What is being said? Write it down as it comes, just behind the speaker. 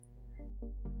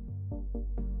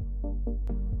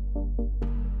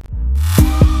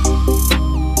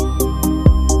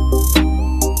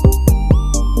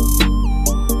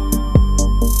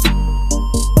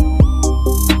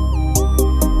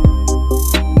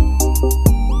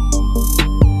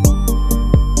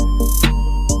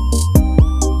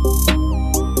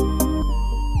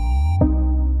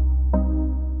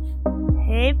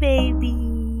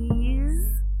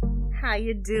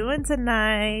doing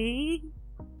tonight?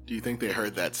 Do you think they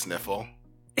heard that sniffle?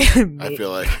 Maybe. I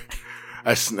feel like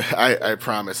I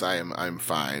promise I'm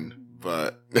fine,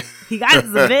 but He got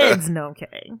the vids. No, I'm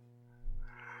kidding.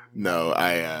 No,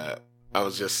 I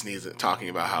was just sneezing, talking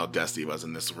about how dusty it was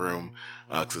in this room,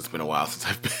 because it's been a while since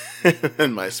I've been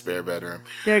in my spare bedroom.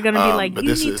 They're gonna be like,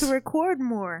 you need to record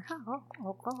more.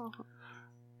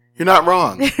 You're not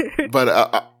wrong,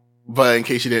 but in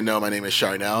case you didn't know, my name is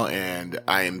Charnel, and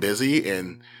I am busy,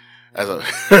 and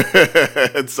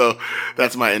and so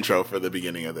that's my intro for the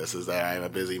beginning of this, is that I am a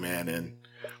busy man, and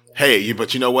hey,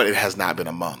 but you know what? It has not been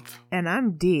a month. And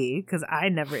I'm D, because I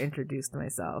never introduced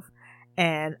myself.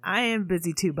 And I am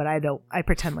busy too, but I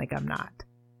pretend like I'm not.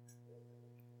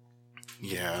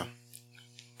 Yeah.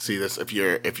 See this, if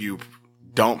you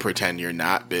don't pretend you're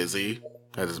not busy,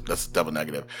 that's double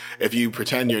negative. If you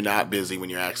pretend you're not busy when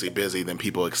you're actually busy, then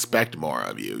people expect more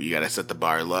of you. You got to set the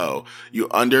bar low. You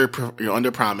under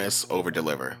promise, over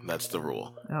deliver. That's the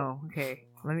rule. Oh, okay.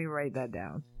 Let me write that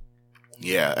down.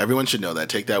 Yeah, everyone should know that.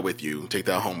 Take that with you. Take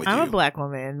that home with you. I'm a black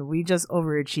woman. We just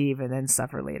overachieve and then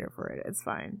suffer later for it. It's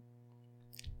fine.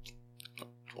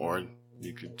 Or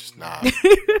you could just not.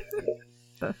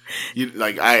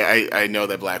 I know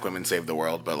that black women save the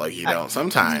world, but like you don't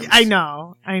sometimes. I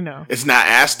know. It's not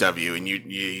asked of you, and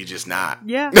you just not.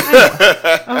 Yeah,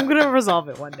 I know. I'm gonna resolve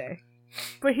it one day.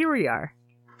 But here we are.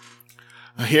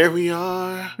 Here we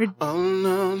are, all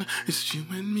alone. It's you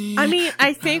and me. I mean,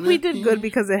 I think we did good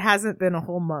because it hasn't been a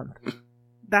whole month.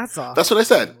 That's all. That's what I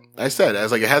said. I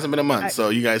was like, it hasn't been a month, so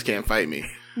you guys can't fight me.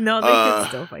 No, they can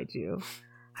still fight you.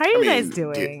 How are you guys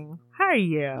doing? How are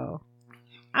you?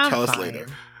 Tell us later.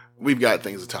 We've got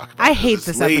things to talk about. I hate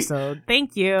this episode.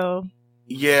 Thank you.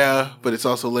 Yeah, but it's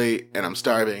also late, and I'm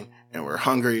starving, and we're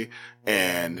hungry,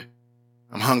 and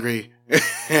I'm hungry,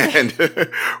 and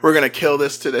we're gonna kill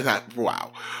this today.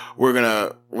 We're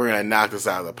gonna knock this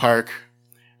out of the park.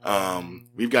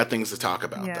 We've got things to talk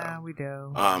about. Yeah, we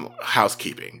do.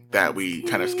 Housekeeping that we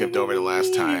kind of skipped over the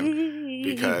last time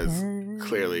because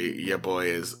clearly your boy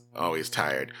is always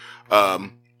tired.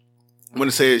 I'm going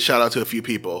to say shout out to a few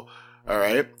people. All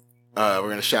right. We're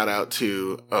going to shout out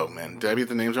to, oh man, did I get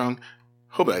the names wrong?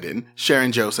 Hope I didn't.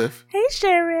 Sharon Joseph. Hey,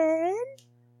 Sharon.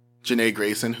 Janae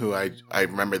Grayson, who I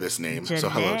remember this name. So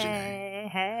hello, Janae.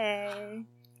 Hey.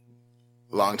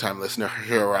 Longtime listener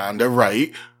here on the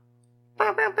right.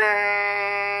 No.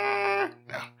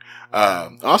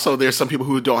 Also, there's some people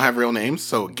who don't have real names.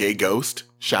 So Gay Ghost.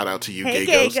 Shout out to you, hey,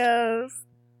 Gay Ghost.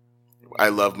 I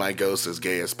love my ghosts as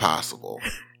gay as possible.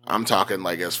 I'm talking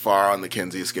like as far on the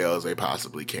Kinsey scale as they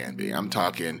possibly can be. I'm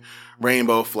talking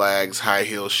rainbow flags, high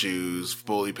heel shoes,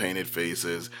 fully painted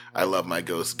faces. I love my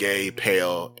ghosts gay,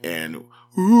 pale, and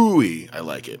ooey. I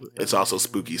like it. It's also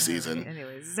spooky season. Right,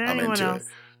 anyways, is there I'm anyone into else?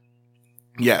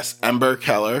 it. Yes, Ember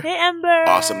Keller. Hey, Ember.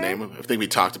 Awesome name. I think we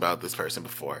talked about this person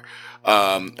before,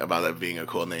 about that being a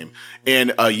cool name.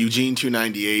 And Eugene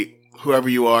 298. Whoever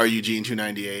you are, Eugene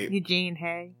 298. Eugene,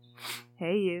 hey.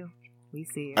 Hey, you. We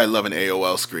see you. I love an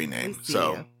AOL screen name,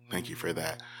 so thank you for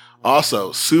that.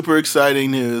 Also, super exciting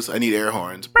news. I need air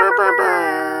horns. Burr, burr,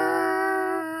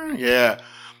 burr. Yeah.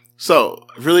 So,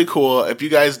 really cool. If you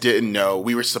guys didn't know,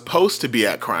 we were supposed to be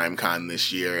at CrimeCon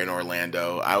this year in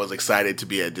Orlando. I was excited to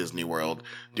be at Disney World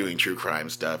doing true crime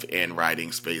stuff and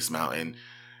riding Space Mountain.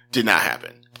 Did not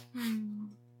happen.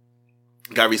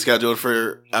 Got rescheduled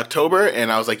for October,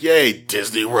 and I was like, yay,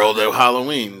 Disney World at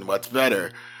Halloween. What's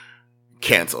better?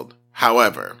 Canceled.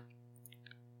 However,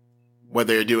 what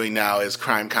they're doing now is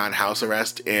CrimeCon House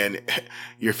Arrest, and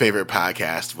your favorite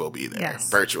podcast will be there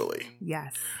virtually.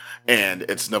 Yes. And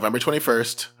it's November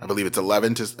 21st. I believe it's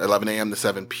 11 a.m. to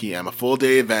 7 p.m. A full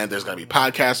day event. There's going to be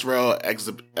podcast row,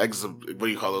 what do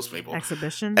you call those people?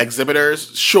 Exhibition?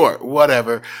 Exhibitors? Sure.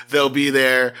 Whatever. They'll be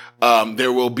there.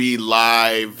 There will be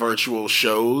live virtual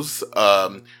shows.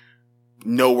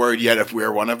 No word yet if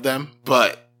we're one of them,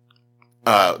 but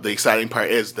the exciting part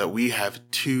is that we have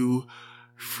 2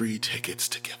 free tickets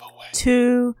to give away.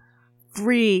 2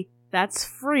 free. That's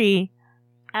free.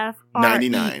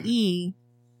 $99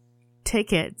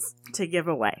 tickets to give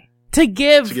away. To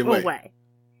give away.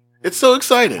 It's so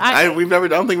exciting. I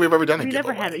don't think we've ever done a giveaway. We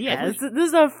never had it. Yeah, this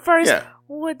is the first. Yeah.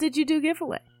 What did you do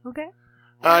giveaway? Okay.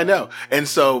 I know. And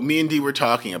so me and Dee were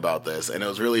talking about this, and it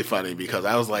was really funny because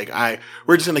I was like,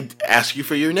 we're just going to ask you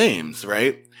for your names,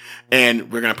 right?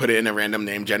 And we're going to put it in a random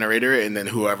name generator, and then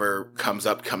whoever comes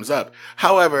up, comes up.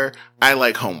 However, I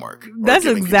like homework. That's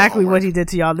exactly what he did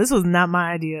to y'all. This was not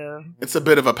my idea. It's a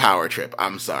bit of a power trip.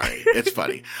 I'm sorry. It's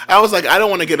funny. I was like, I don't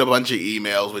want to get a bunch of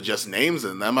emails with just names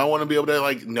in them. I want to be able to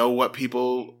like know what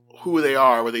people, who they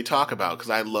are, what they talk about,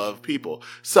 because I love people.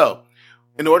 So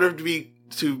in order to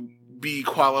to be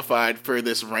qualified for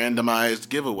this randomized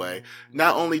giveaway,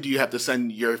 not only do you have to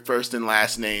send your first and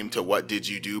last name to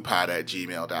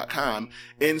whatdidyoudo@gmail.com.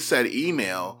 In said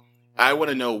email, I want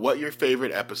to know what your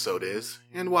favorite episode is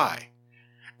and why.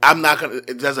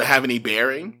 It doesn't have any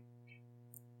bearing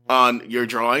on your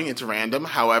drawing. It's random.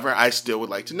 However, I still would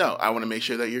like to know. I want to make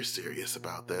sure that you're serious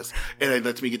about this, and it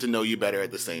lets me get to know you better at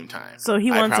the same time. So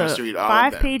he wants a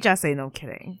 5-page essay. No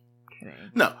kidding.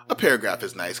 No, a paragraph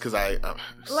is nice because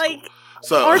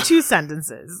or 2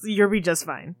 sentences. You'll be just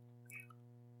fine.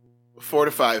 4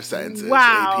 to 5 sentences.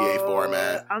 Wow. APA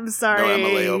format. I'm sorry. No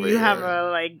MLA over you here. have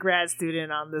a grad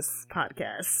student on this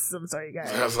podcast. I'm sorry,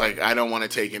 guys. I was like, I don't want to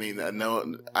take any.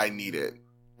 No, I need it.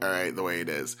 All right, the way it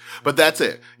is. But that's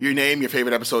it. Your name, your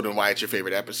favorite episode, and why it's your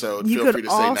favorite episode. Feel free to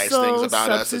say nice things about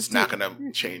us. It's not going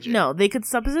to change it. No, they could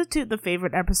substitute the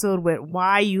favorite episode with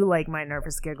why you like my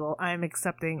nervous giggle. I'm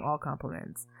accepting all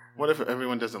compliments. What if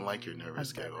everyone doesn't like your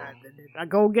nervous giggle? I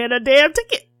go get a damn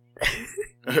ticket.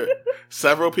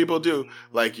 Several people do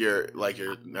like your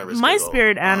nervous My giggle.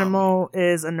 spirit animal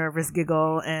is a nervous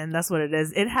giggle, and that's what it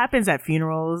is. It happens at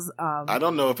funerals. I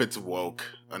don't know if it's woke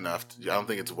enough. I don't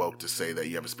think it's woke to say that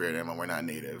you have a spirit animal. We're not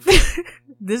native.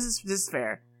 This is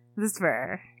fair. This is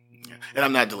fair. Yeah. And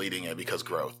I'm not deleting it because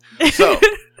growth. So,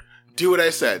 do what I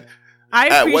said. I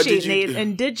appreciate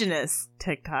indigenous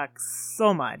TikTok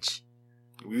so much.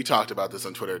 We talked about this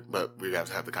on Twitter, but we have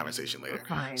to have the conversation later.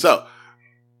 Fine. So,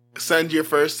 send your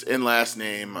first and last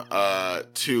name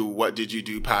to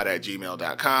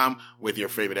whatdidyoudo@gmail.com with your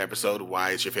favorite episode,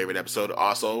 why it's your favorite episode.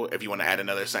 Also, if you want to add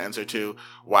another sentence or two,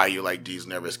 why you like Dee's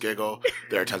nervous giggle.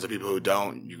 There are tons of people who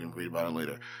don't. You can read about it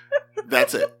later.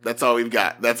 That's it. That's all we've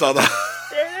got. That's all I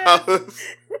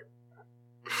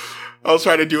was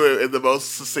trying to do it in the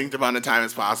most succinct amount of time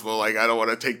as possible. I don't want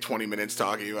to take 20 minutes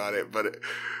talking about it, but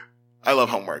I love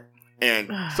homework.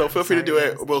 And so feel free to do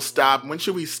it. We'll stop. When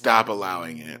should we stop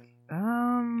allowing it?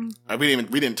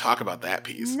 We didn't talk about that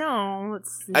piece. No,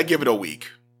 let's see. I give it a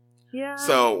week. Yeah.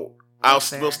 So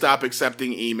we'll stop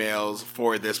accepting emails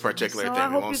for this particular thing. I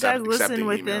hope you guys listen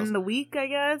within the week, I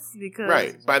guess, because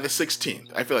right by the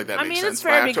 16th. I feel like that makes sense. It's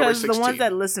fair because the ones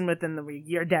that listen within the week,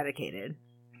 you're dedicated.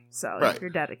 So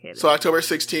you're dedicated. So October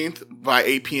 16th by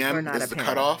 8 p.m. is the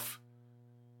cutoff.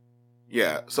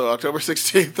 Yeah, so October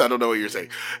 16th, I don't know what you're saying.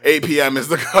 8 p.m. is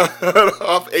the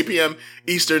cutoff. 8 p.m.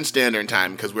 Eastern Standard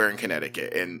Time, because we're in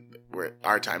Connecticut, and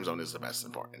our time zone is the best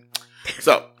important.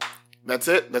 So, that's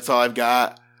it. That's all I've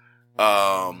got.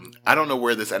 I don't know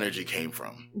where this energy came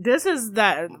from. This is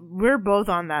that, we're both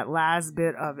on that last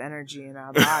bit of energy in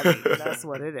our body. That's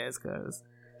what it is, because...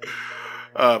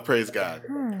 praise God.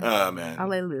 Oh, man.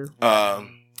 Hallelujah.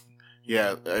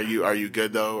 Yeah, are you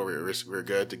good though? Or we're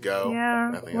good to go?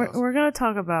 Yeah, we're gonna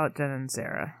talk about Jen and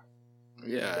Sarah.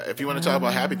 Yeah, if you want to talk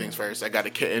about happy things first, I got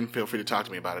a kitten. Feel free to talk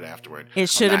to me about it afterward. It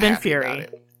should have been Fury.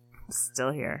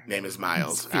 Still here. Name is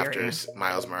Miles after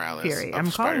Miles Morales. Fury. I'm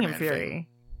calling him Fury. Fame.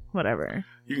 Whatever.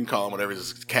 You can call him whatever.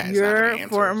 His cat's Your not gonna answer,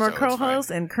 former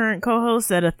co-host and current co-host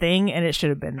said a thing, and it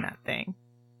should have been that thing.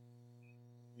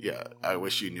 Yeah, I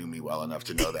wish you knew me well enough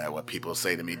to know that what people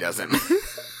say to me doesn't.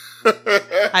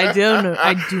 I do know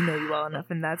you well enough,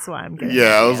 and that's why I'm getting.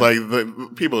 Yeah, I was like,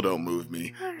 people don't move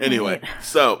me. Anyway,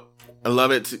 so I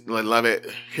love it. I love it.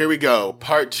 Here we go.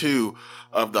 Part 2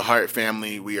 of the Hart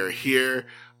family. We are here.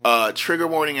 Trigger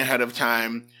warning ahead of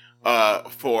time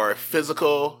for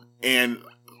physical and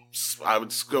I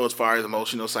would go as far as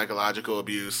emotional, psychological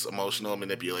abuse, emotional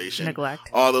manipulation, neglect,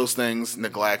 all those things.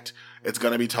 Neglect. It's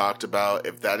going to be talked about.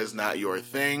 If that is not your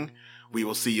thing, we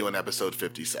will see you in episode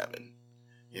 57.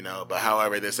 But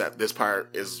however, this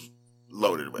part is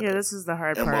loaded with it. This is the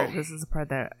hard part. This is the part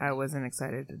that I wasn't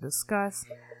excited to discuss.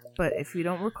 But if you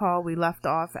don't recall, we left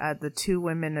off at the 2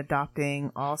 women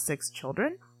adopting all 6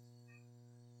 children.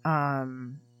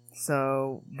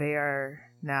 So they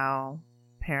are now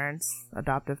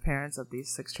adoptive parents of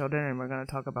these 6 children, and we're going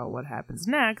to talk about what happens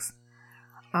next.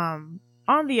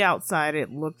 On the outside,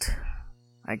 it looked,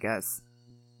 I guess,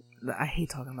 I hate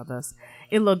talking about this.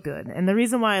 It looked good. And the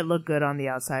reason why it looked good on the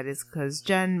outside is because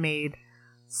Jen made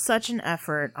such an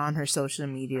effort on her social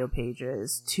media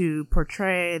pages to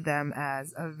portray them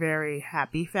as a very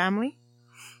happy family.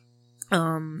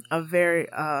 A very,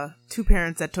 2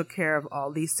 parents that took care of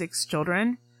all these 6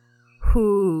 children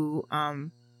who,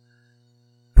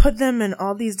 put them in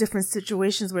all these different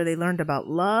situations where they learned about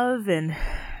love and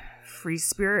free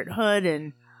spirithood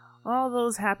and all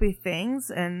those happy things,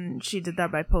 and she did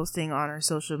that by posting on her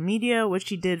social media, which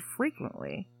she did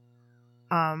frequently.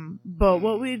 But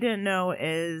what we didn't know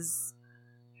is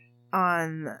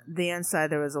on the inside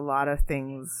there was a lot of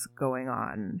things going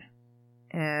on,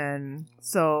 And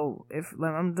so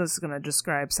I'm just going to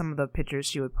describe some of the pictures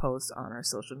she would post on her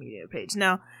social media page.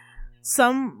 Now,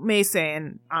 some may say,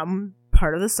 and I'm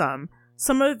part of the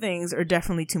some of the things are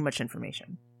definitely too much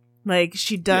information. Like,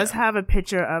 she does have a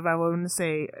picture of, I want to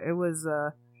say, it was,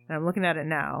 and I'm looking at it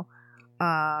now.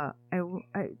 I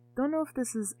don't know if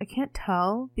this is, I can't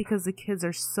tell because the kids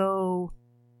are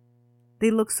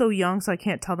they look so young, so I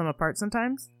can't tell them apart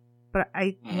sometimes. But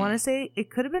I want to say it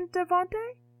could have been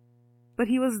Devontae, but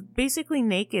he was basically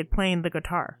naked playing the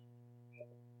guitar.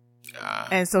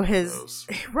 And so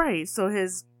so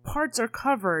his parts are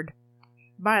covered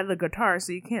by the guitar,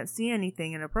 so you can't see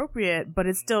anything inappropriate, but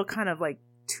it's still kind of like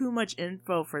too much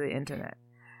info for the internet.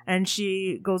 And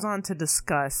she goes on to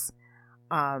discuss,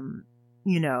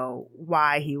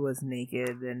 why he was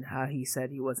naked and how he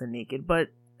said he wasn't naked. But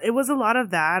it was a lot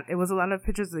of that. It was a lot of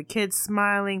pictures of the kids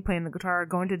smiling, playing the guitar,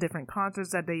 going to different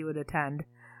concerts that they would attend.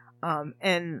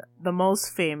 And the most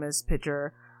famous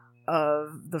picture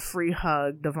of the free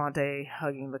hug, Devontae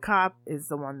hugging the cop, is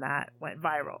the one that went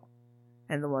viral.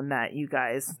 And the one that you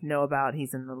guys know about,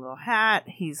 he's in the little hat,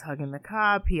 he's hugging the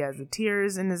cop, he has the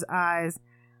tears in his eyes.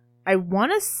 I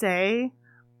want to say,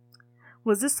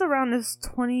 was this around this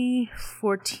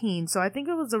 2014? So I think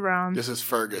it was around... This is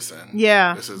Ferguson.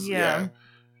 Yeah. This is, yeah.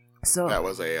 So that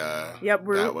was a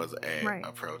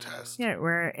protest. Yeah,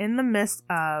 we're in the midst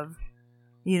of,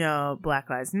 Black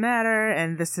Lives Matter,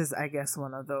 and this is, I guess,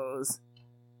 one of those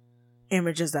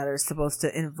images that are supposed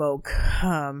to invoke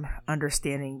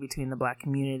understanding between the Black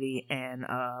community and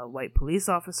a white police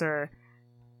officer.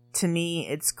 To me,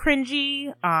 it's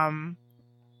cringy.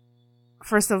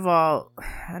 First of all,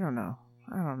 I don't know.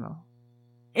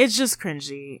 It's just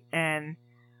cringy, and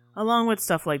along with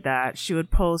stuff like that, she would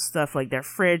post stuff like their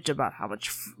fridge, about how much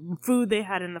food they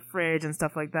had in the fridge and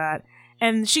stuff like that.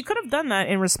 And she could have done that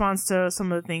in response to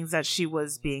some of the things that she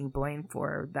was being blamed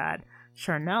for that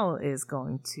Charnel is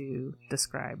going to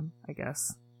describe, I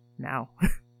guess, now.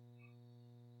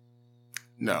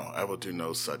 No, I will do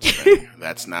no such thing.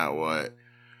 That's not what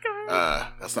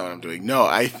I'm doing. No,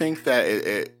 I think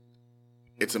that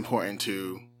it's important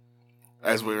to,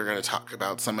 as we were going to talk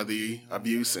about some of the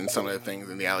abuse and some of the things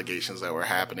and the allegations that were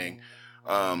happening,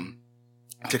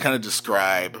 to kind of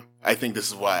describe, I think this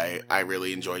is why I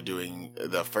really enjoy doing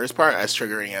the first part, as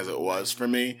triggering as it was for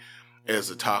me, is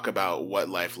to talk about what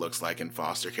life looks like in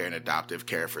foster care and adoptive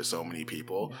care for so many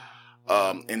people.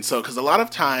 And so, because a lot of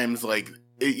times, like,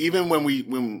 even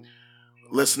when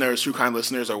listeners, true crime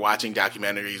listeners, are watching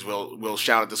documentaries, will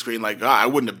shout at the screen like, "Oh, I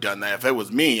wouldn't have done that. If it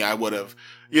was me, I would have."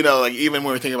 Like, even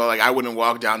when we're thinking about, like, I wouldn't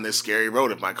walk down this scary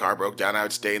road. If my car broke down, I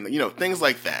would stay in the, things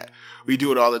like that. We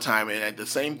do it all the time. And at the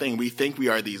same thing, we think we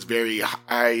are these very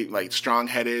high, like,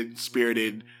 strong-headed,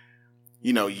 spirited,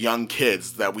 young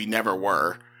kids that we never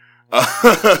were.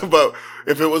 But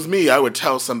if it was me, I would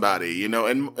tell somebody, and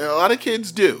a lot of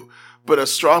kids do. But a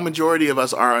strong majority of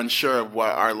us are unsure of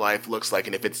what our life looks like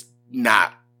and if it's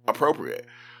not appropriate.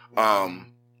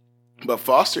 But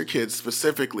foster kids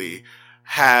specifically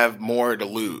have more to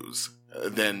lose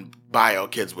than bio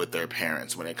kids with their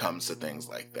parents when it comes to things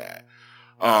like that.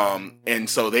 And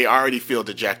so they already feel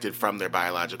dejected from their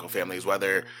biological families,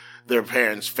 whether their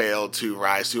parents failed to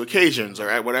rise to occasions or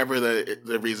at whatever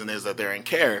the reason is that they're in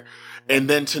care. And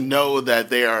then to know that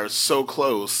they are so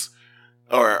close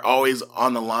or always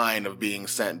on the line of being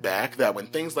sent back, that when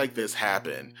things like this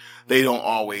happen, they don't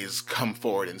always come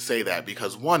forward and say that.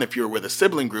 Because one, if you're with a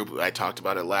sibling group, I talked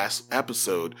about it last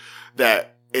episode,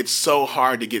 that it's so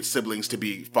hard to get siblings to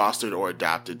be fostered or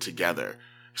adopted together,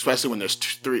 especially when there's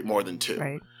more than two.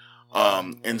 Right.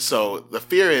 And so the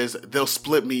fear is they'll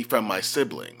split me from my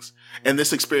siblings. And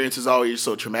this experience is always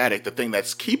so traumatic. The thing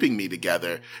that's keeping me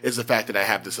together is the fact that I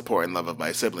have the support and love of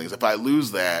my siblings. If I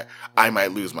lose that, I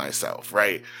might lose myself,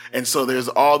 right? And so there's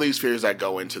all these fears that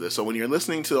go into this. So when you're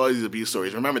listening to all these abuse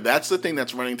stories, remember, that's the thing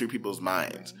that's running through people's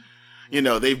minds.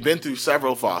 They've been through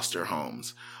several foster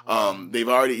homes. They've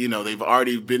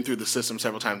already been through the system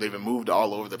several times. They've been moved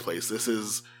all over the place. This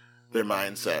is their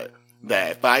mindset,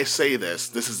 that if I say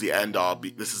this is the end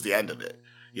this is the end of it.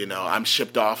 I'm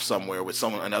shipped off somewhere with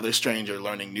another stranger,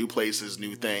 learning new places,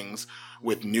 new things,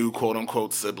 with new quote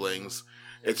unquote siblings.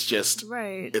 It's just,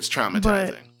 right. It's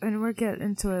traumatizing. And we'll get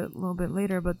into it a little bit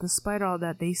later, but despite all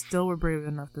that, they still were brave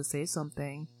enough to say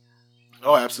something.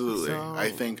 Oh, absolutely. So, I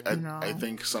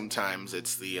think sometimes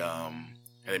it's the, I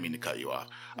didn't mean to cut you off.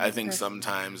 I think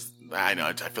sometimes, I know,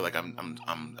 I feel like I'm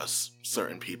a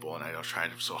certain people, and I don't try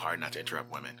so hard not to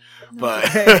interrupt women. But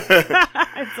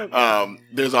okay.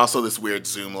 There's also this weird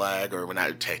Zoom lag, or we're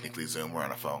not technically Zoom, we're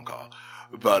on a phone call.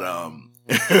 But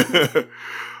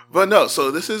But no,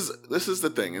 so this is the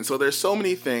thing. And so there's so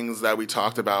many things that we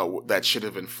talked about that should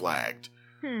have been flagged.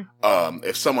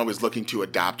 If someone was looking to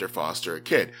adopt or foster a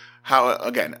kid. How,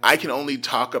 again, I can only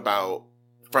talk about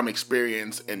from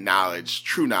experience and knowledge,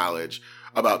 true knowledge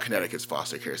about Connecticut's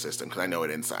foster care system, because I know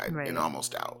it inside and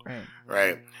almost out.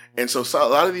 Right. And so a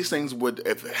lot of these things would,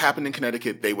 if it happened in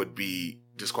Connecticut, they would be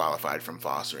disqualified from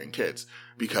fostering kids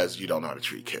because you don't know how to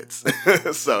treat kids.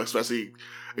 So especially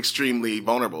extremely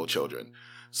vulnerable children.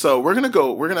 So we're going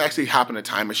to actually hop in a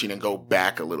time machine and go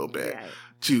back a little bit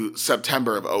to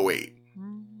September of 2008.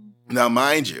 Now,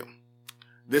 mind you,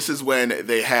 this is when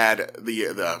they had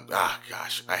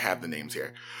I have the names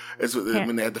here. It's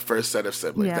when they had the first set of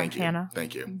siblings. Yeah, Thank you. Hannah.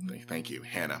 Thank you. Thank you,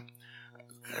 Hannah.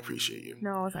 I appreciate you.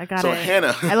 No, I got it. So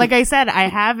Hannah. Like I said, I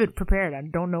have it prepared. I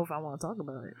don't know if I want to talk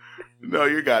about it. No,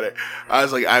 you got it. I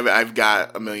was like, I've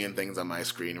got a million things on my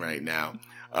screen right now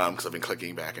because I've been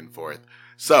clicking back and forth.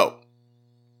 So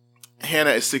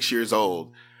Hannah is 6 years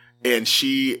old, and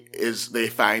they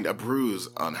find a bruise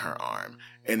on her arm,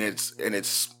 and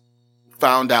it's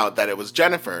found out that it was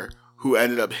Jennifer who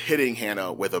ended up hitting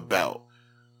Hannah with a belt,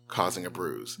 causing a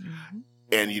bruise. Mm-hmm.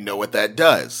 And you know what that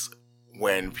does.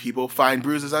 When people find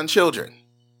bruises on children,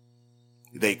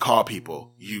 they call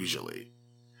people, usually.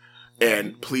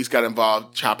 And police got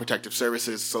involved, Child Protective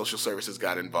Services, social services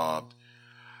got involved.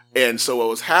 And so what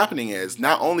was happening is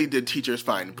not only did teachers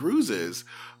find bruises,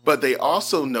 but they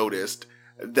also noticed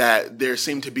that there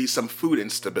seemed to be some food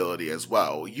instability as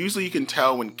well. Usually you can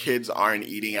tell when kids aren't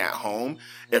eating at home,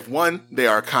 if one, they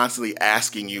are constantly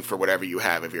asking you for whatever you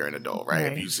have if you're an adult,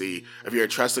 right? If you're a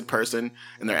trusted person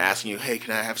and they're asking you, hey,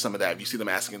 can I have some of that? If you see them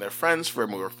asking their friends for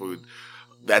more food,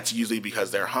 that's usually because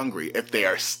they're hungry. If they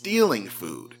are stealing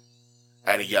food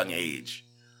at a young age,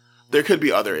 there could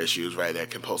be other issues, right? They're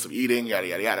compulsive eating, yada,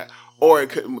 yada, yada. Or it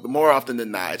could, more often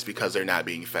than not, it's because they're not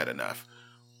being fed enough.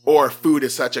 Or food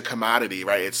is such a commodity,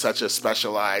 right? It's such a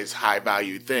specialized,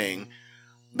 high-value thing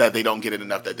that they don't get it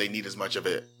enough, that they need as much of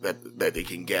it that they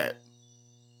can get.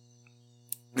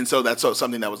 And so that's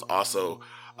something that was also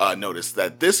noticed,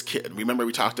 that this kid, remember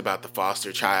we talked about the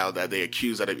foster child that they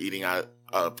accused of eating out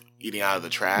of the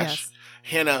trash? Yes.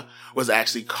 Hannah was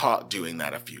actually caught doing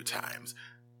that a few times.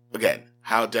 Again,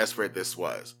 how desperate this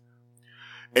was.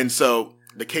 And so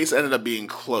the case ended up being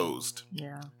closed.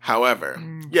 Yeah. However,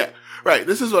 right.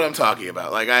 This is what I'm talking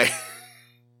about.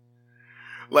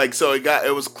 So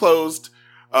it was closed.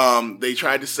 They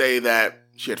tried to say that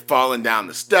she had fallen down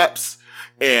the steps,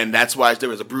 and that's why there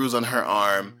was a bruise on her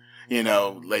arm. You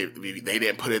know, they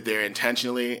didn't put it there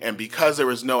intentionally. And because there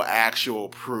was no actual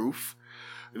proof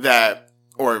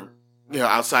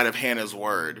outside of Hannah's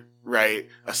word, right?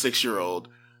 A 6-year-old,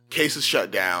 case is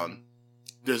shut down.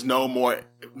 There's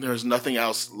nothing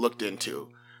else looked into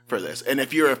for this. And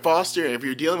if you're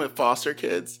dealing with foster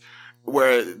kids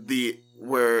where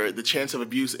the chance of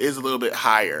abuse is a little bit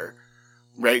higher,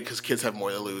 right? Because kids have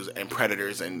more to lose, and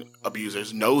predators and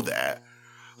abusers know that.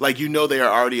 They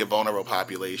are already a vulnerable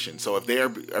population. So if they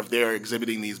are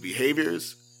exhibiting these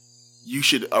behaviors,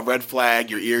 a red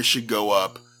flag, your ears should go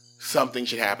up. Something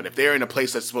should happen. If they're in a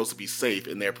place that's supposed to be safe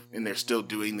and they're still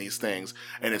doing these things,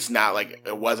 and it's not like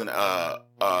it wasn't a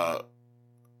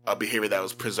behavior that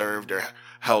was preserved or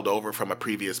held over from a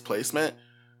previous placement,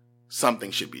 something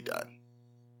should be done.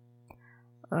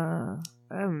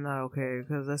 I'm not okay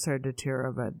because I started to tear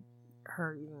up at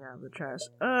her eating out of the trash.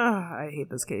 I hate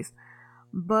this case.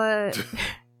 But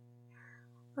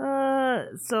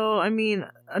so I mean,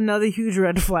 another huge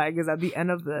red flag is at the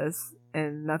end of this,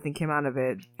 and nothing came out of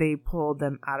it. They pulled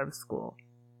them out of school.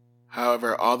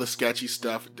 However, all the sketchy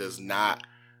stuff does not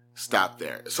stop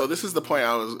there. So this is the point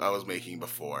I was making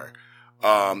before,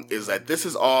 is that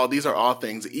these are all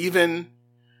things, even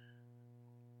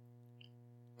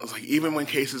when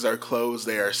cases are closed,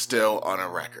 they are still on a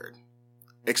record.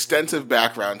 Extensive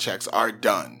background checks are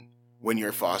done when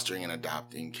you're fostering and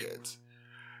adopting kids.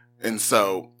 And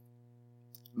so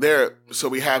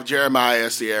we have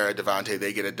Jeremiah, Sierra, Devontae,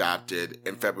 they get adopted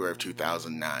in February of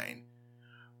 2009.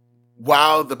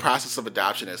 While the process of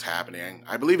adoption is happening,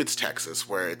 I believe it's Texas,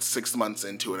 where it's 6 months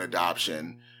into an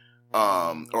adoption,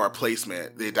 or a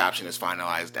placement, the adoption is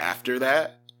finalized after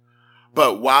that.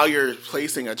 But while you're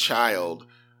placing a child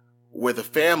with a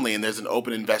family and there's an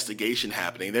open investigation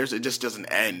happening, it just doesn't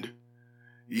end.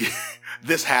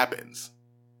 This happens.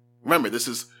 Remember, this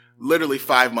is literally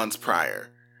 5 months prior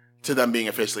to them being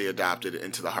officially adopted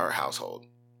into the Hart household.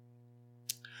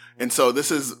 And so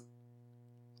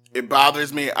it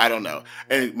bothers me. I don't know.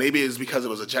 And maybe it's because it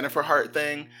was a Jennifer Hart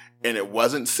thing and it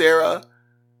wasn't Sarah,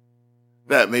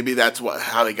 that maybe that's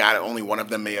how they got it. Only one of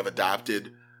them may have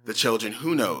adopted the children.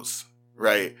 Who knows?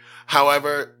 right?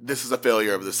 However, this is a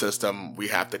failure of the system. We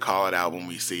have to call it out when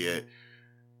we see it.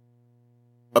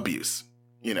 Abuse,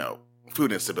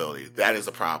 food instability. That is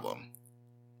a problem.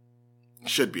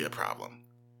 Should be a problem.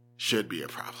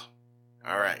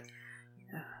 All right.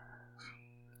 Yeah.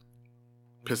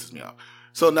 Pisses me off.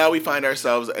 So now we find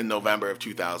ourselves in November of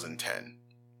 2010.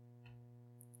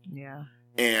 Yeah.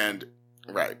 And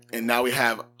now we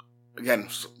have, again,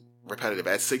 repetitive,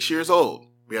 at 6 years old,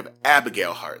 we have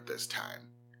Abigail Hart this time.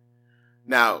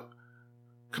 Now,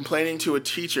 complaining to a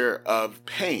teacher of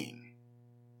pain.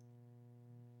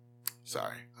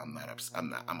 Sorry, I'm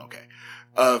okay.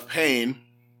 Of pain,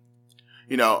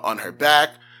 on her back.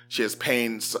 She has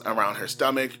pains around her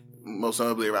stomach, most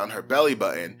notably around her belly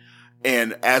button.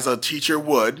 And as a teacher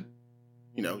would,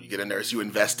 you get a nurse, you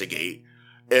investigate,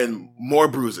 and more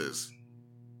bruises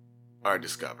are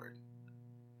discovered.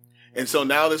 And so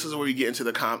now this is where we get into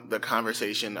the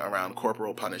conversation around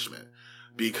corporal punishment,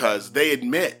 because they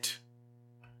admit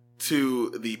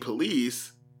to the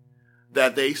police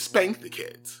that they spanked the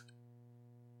kids.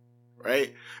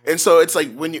 Right? And so it's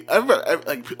like when you ever,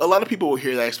 like a lot of people will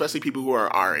hear that, especially people who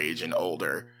are our age and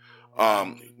older,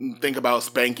 think about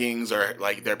spankings or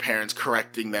like their parents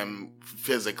correcting them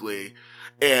physically.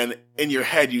 And in your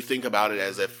head, you think about it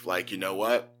as if like, you know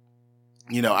what?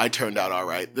 I turned out all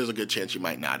right. There's a good chance you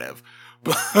might not have.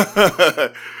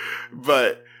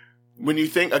 But when you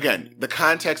think, again, the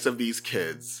context of these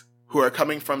kids who are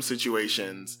coming from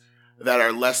situations that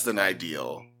are less than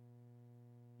ideal,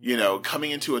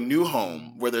 coming into a new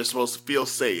home where they're supposed to feel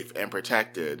safe and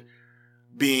protected,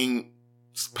 being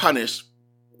punished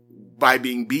by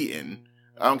being beaten.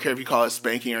 I don't care if you call it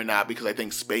spanking or not, because I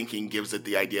think spanking gives it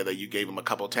the idea that you gave them a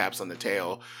couple taps on the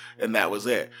tail and that was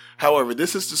it. However,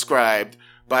 this is described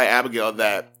by Abigail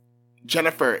that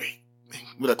Jennifer,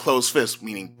 with a closed fist,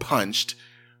 meaning punched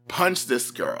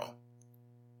this girl.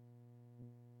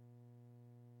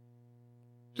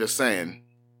 Just saying.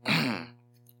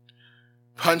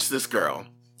 Punched this girl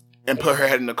and put her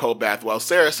head in a cold bath, while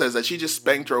Sarah says that she just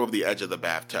spanked her over the edge of the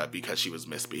bathtub because she was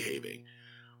misbehaving.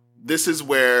 This is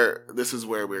where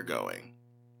we're going,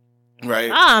 right?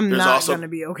 I'm not going to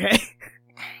be okay.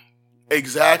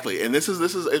 Exactly, and this is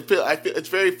I feel it's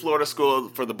very Florida School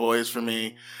for the Boys for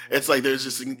me. It's like there's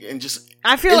just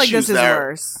I feel like this is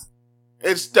worse.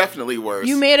 It's definitely worse.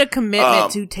 You made a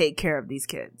commitment to take care of these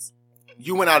kids.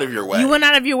 You went out of your way. You went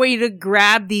out of your way to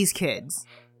grab these kids.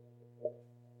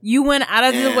 You went out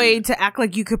of your way to act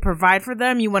like you could provide for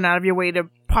them. You went out of your way to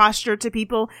posture to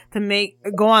people, to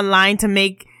go online to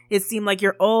make it seem like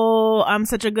I'm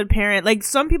such a good parent. Like,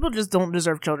 some people just don't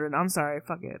deserve children. I'm sorry.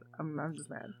 Fuck it. I'm just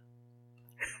mad.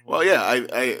 Well, yeah,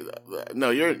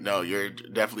 you're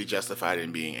definitely justified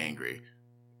in being angry.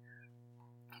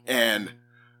 And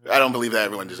I don't believe that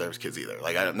everyone deserves kids either.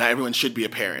 Like, not everyone should be a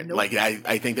parent. Nope. Like,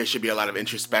 I think there should be a lot of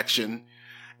introspection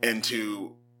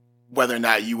into whether or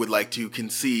not you would like to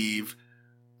conceive,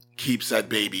 keep said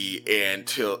baby and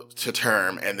to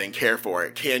term and then care for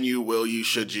it. Can you, will you,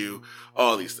 should you,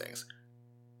 all these things.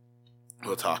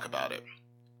 We'll talk about it.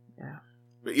 Yeah.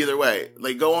 But either way,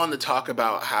 like, go on to talk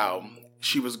about how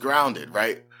she was grounded,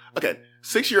 right? Okay,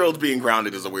 6-year-olds being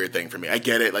grounded is a weird thing for me. I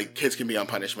get it. Like, kids can be on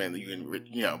punishment,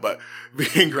 but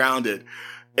being grounded.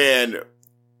 And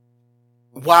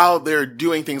while they're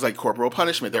doing things like corporal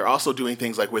punishment, they're also doing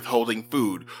things like withholding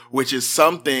food, which is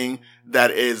something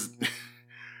that is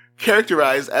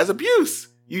characterized as abuse.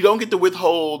 You don't get to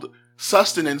withhold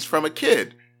sustenance from a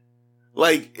kid.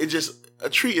 Like, a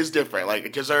treat is different, like a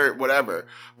dessert, whatever.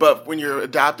 But when you're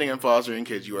adopting and fostering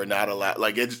kids, you are not allowed,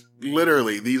 like, it's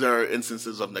literally, these are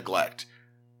instances of neglect.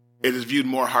 It is viewed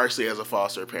more harshly as a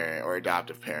foster parent or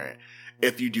adoptive parent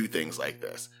if you do things like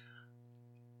this.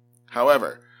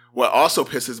 However, what also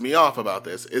pisses me off about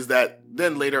this is that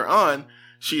then later on,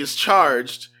 she is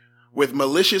charged with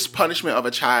malicious punishment of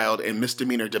a child and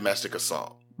misdemeanor domestic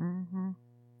assault. Mm-hmm.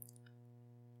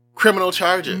 Criminal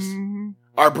charges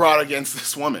are brought against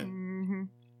this woman.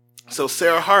 Mm-hmm. So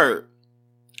Sarah Hart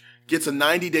gets a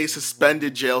 90-day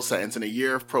suspended jail sentence and a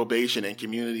year of probation and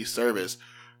community service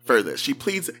for this. She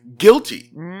pleads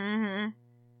guilty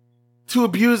to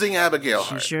abusing Abigail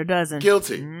Hart. She sure doesn't.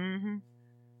 Guilty. Mm-hmm.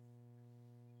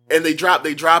 And they drop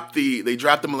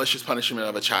the malicious punishment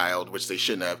of a child, which they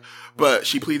shouldn't have, but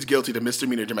she pleads guilty to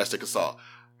misdemeanor domestic assault.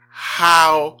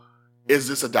 How is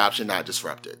this adoption not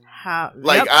disrupted? How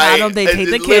don't they take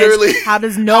the kids? How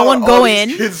does no one go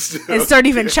in and start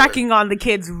even checking on the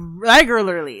kids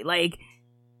regularly? Like,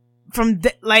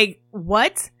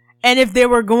 what? And if they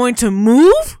were going to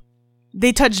move,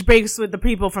 they touched base with the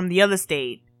people from the other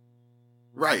state.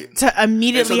 Right. To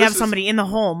immediately have somebody in the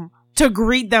home to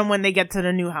greet them when they get to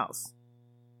the new house.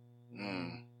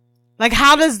 Like,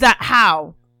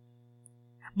 how?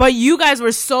 But you guys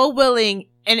were so willing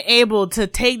and able to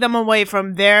take them away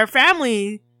from their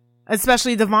family,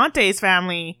 especially Devontae's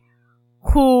family,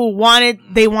 who wanted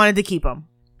to keep them.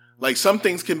 Like, some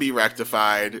things can be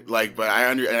rectified, like, but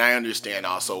I understand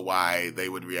also why they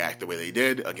would react the way they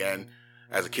did. Again,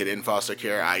 as a kid in foster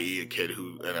care, i.e. a kid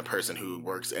and a person who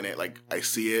works in it, like, I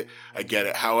see it, I get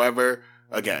it. However,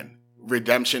 again,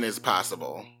 redemption is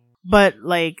possible. But,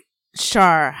 like,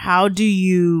 Shar, I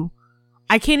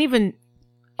can't even,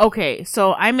 okay,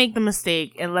 so I make the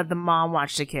mistake and let the mom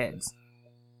watch the kids.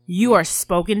 You are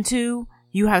spoken to,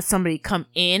 you have somebody come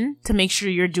in to make sure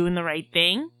you're doing the right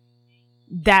thing.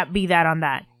 That on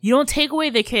that. You don't take away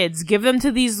the kids, give them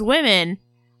to these women.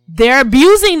 They're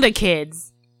abusing the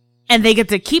kids. And they get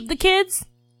to keep the kids.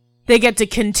 They get to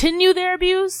continue their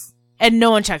abuse. And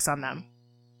no one checks on them.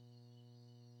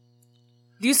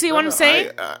 Do you see what I'm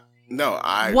saying?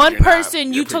 One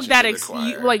person you took that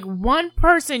extreme.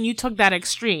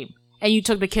 And you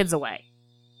took the kids away.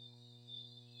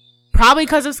 Probably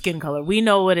because of skin color. We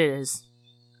know what it is.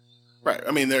 Right.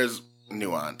 I mean, there's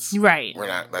nuance. Right.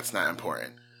 That's not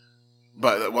important.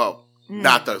 But,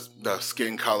 not the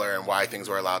skin color and why things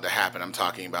were allowed to happen. I'm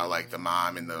talking about, like, the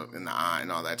mom and the aunt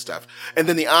and all that stuff. And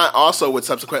then the aunt also would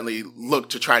subsequently look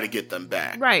to try to get them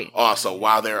back. Right. Also,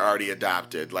 while they're already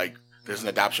adopted. Like, there's an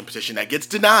adoption petition that gets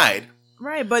denied.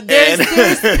 Right, but there's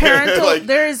parental,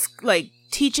 there's, like,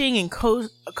 teaching and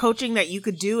coaching that you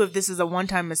could do if this is a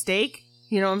one-time mistake.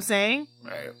 You know what I'm saying?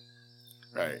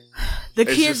 Right. The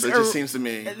kids it just seems to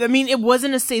me. I mean, it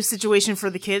wasn't a safe situation for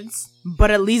the kids, but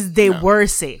at least they were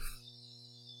safe.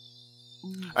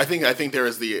 I think there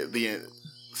was the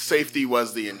safety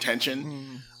was the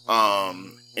intention,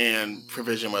 and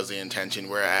provision was the intention.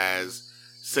 Whereas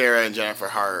Sarah and Jennifer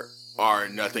Hart are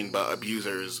nothing but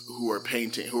abusers who are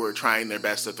trying their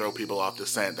best to throw people off the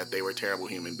scent that they were terrible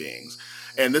human beings.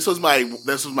 And this was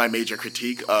my major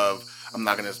critique of. I'm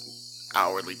not going to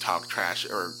outwardly talk trash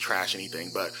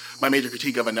anything, but my major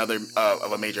critique of a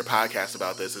major podcast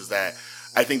about this is that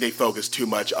I think they focused too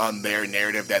much on their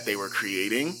narrative that they were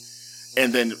creating,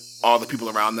 and then all the people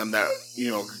around them that,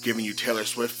 giving you Taylor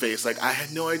Swift face, like, I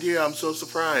had no idea, I'm so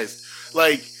surprised.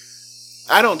 Like,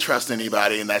 I don't trust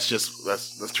anybody, and that's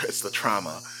it's the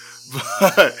trauma.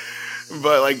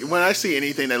 But like, when I see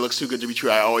anything that looks too good to be true,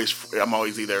 I'm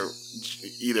always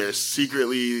either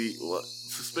secretly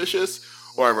suspicious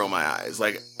or I roll my eyes.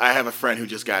 Like, I have a friend who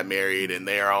just got married, and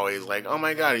they are always like, oh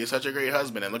my God, you're such a great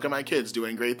husband, and look at my kids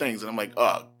doing great things. And I'm like,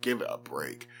 oh, give it a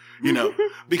break.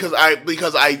 Because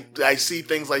I see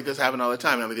things like this happen all the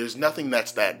time. I mean, there's nothing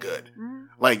that's that good.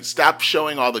 Like, stop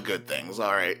showing all the good things,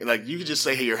 all right? Like, you could just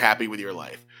say, hey, you're happy with your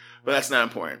life. But that's not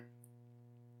important.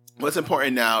 What's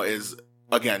important now is,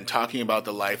 again, talking about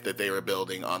the life that they were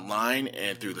building online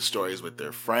and through the stories with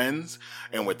their friends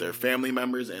and with their family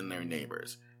members and their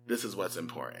neighbors. This is what's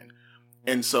important.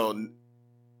 And so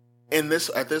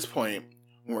at this point,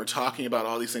 when we're talking about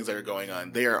all these things that are going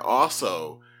on, they are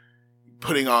also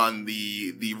putting on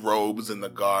the robes and the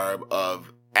garb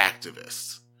of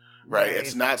activists, right?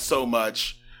 It's not so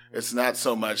much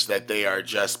that they are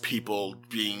just people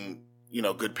being,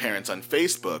 good parents on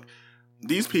Facebook.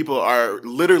 These people are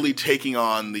literally taking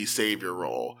on the savior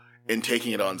role and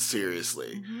taking it on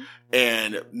seriously. Mm-hmm.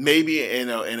 And maybe in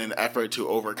an effort to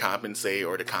overcompensate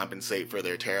or to compensate for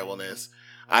their terribleness.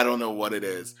 I don't know what it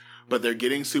is, but they're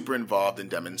getting super involved in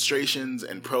demonstrations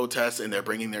and protests, and they're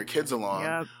bringing their kids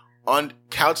along,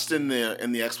 couched in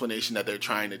the explanation that they're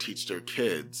trying to teach their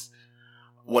kids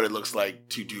what it looks like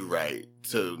to do right,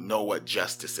 to know what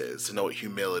justice is, to know what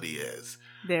humility is,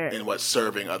 and what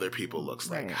serving other people looks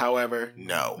like. However,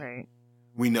 no. Right.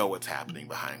 We know what's happening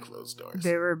behind closed doors.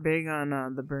 They were big on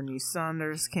the Bernie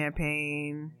Sanders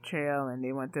campaign trail, and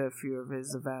they went to a few of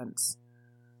his events.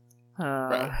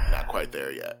 Right, not quite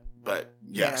there yet, but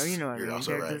yes, you know what you're I mean.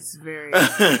 Also They're right. just very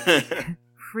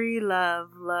free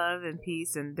love and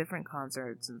peace, and different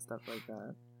concerts and stuff like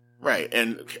that. Right,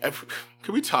 and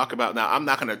can we talk about now? I'm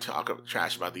not going to talk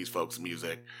trash about these folks'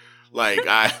 music, like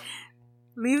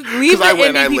Leave the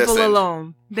indie people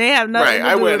alone. They have nothing to do with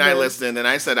it. I went and I listened, and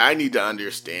I said, I need to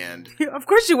understand. Of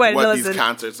course you went and listened. What these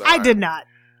concerts are. I did not.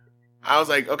 I was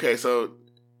like, okay, so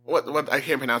what I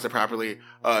can't pronounce it properly.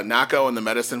 Nako and the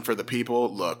Medicine for the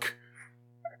People. Look,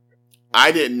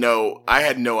 I didn't know. I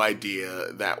had no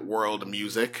idea that world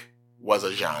music was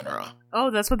a genre. Oh,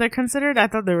 that's what they're considered? I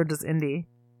thought they were just indie.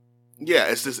 Yeah,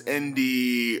 it's this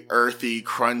indie, earthy,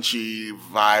 crunchy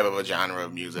vibe of a genre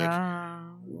of music.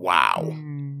 Wow.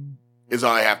 Is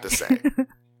all I have to say.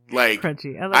 Like,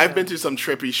 crunchy. I've been to some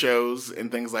trippy shows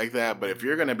and things like that, but if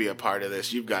you're going to be a part of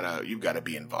this, you've got to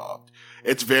be involved.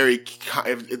 It's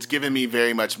given me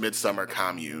very much Midsummer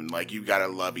Commune. Like, you've got to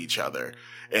love each other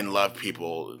and love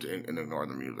people and ignore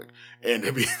the music and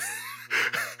to be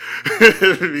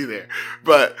to be there.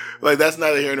 But like, that's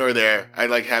neither here nor there. I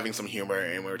like having some humor,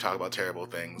 and when we're talking about terrible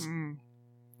things,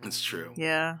 it's true.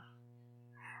 Yeah.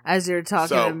 As you're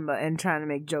talking and trying to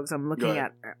make jokes, I'm looking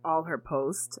at all her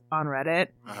posts on Reddit,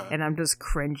 and I'm just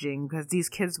cringing because these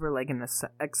kids were like an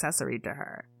accessory to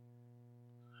her.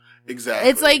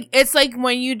 Exactly. It's like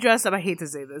when you dress up. I hate to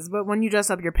say this, but when you dress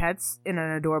up your pets in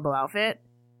an adorable outfit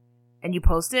and you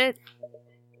post it,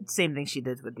 same thing she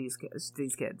did with these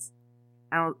kids.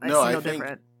 I see no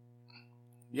different.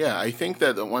 Yeah, I think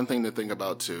that the one thing to think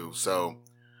about too. So,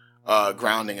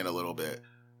 grounding it a little bit.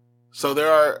 So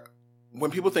when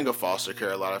people think of foster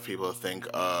care, a lot of people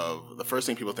the first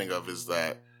thing people think of is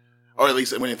that, or at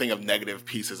least when you think of negative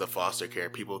pieces of foster care,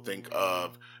 people think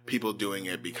of people doing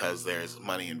it because there's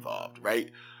money involved,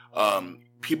 right?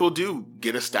 People do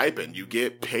get a stipend. You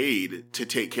get paid to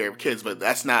take care of kids, but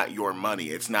that's not your money.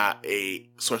 It's not a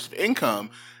source of income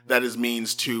that is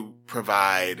means to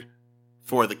provide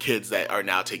for the kids that are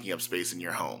now taking up space in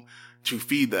your home. To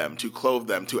feed them, to clothe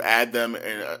them, to add them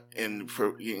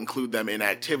include them in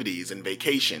activities and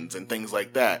vacations and things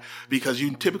like that, because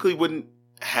you typically wouldn't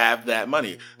have that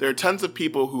money. There are tons of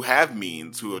people who have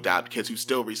means who adopt kids who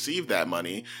still receive that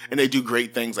money, and they do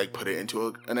great things like put it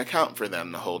into an account for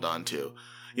them to hold on to.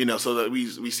 So that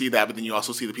we see that, but then you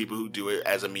also see the people who do it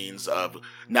as a means of,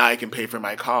 now I can pay for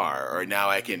my car, or now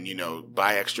I can,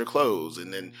 buy extra clothes,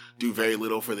 and then do very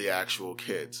little for the actual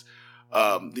kids.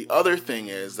 The other thing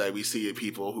is that we see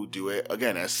people who do it,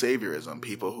 again, as saviorism.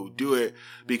 People who do it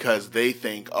because they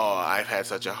think, oh, I've had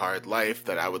such a hard life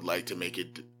that I would like to make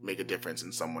a difference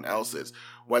in someone else's.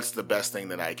 What's the best thing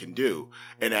that I can do?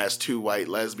 And as two white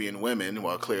lesbian women,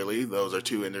 well, clearly those are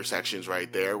two intersections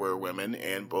right there where women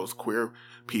and both queer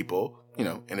people,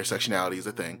 intersectionality is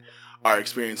a thing, are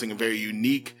experiencing a very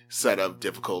unique set of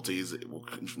difficulties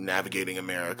navigating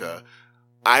America.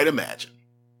 I'd imagine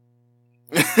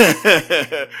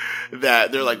that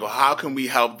they're like, well, how can we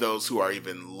help those who are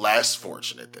even less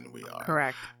fortunate than we are?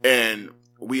 Correct. And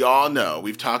we all know,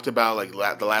 we've talked about, like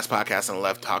the last podcast on the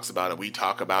left talks about it. We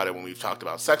talk about it when we've talked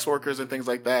about sex workers and things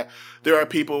like that. There are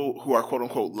people who are quote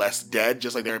unquote less dead,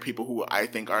 just like there are people who I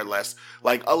think are less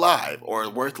like alive or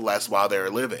worth less while they're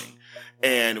living.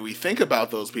 And we think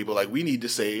about those people like we need to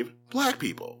save Black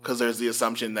people because there's the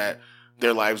assumption that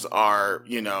their lives are,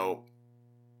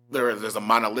 there's a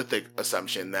monolithic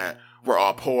assumption that we're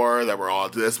all poor, that we're all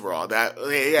this, we're all that.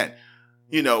 Again,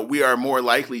 we are more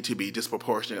likely to be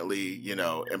disproportionately,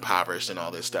 impoverished and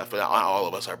all this stuff, but not all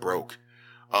of us are broke.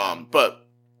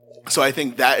 So I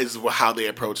think that is how they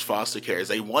approached foster care, is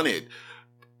they wanted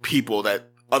people that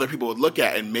other people would look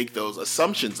at and make those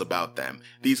assumptions about them.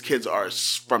 These kids are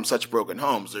from such broken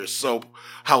homes.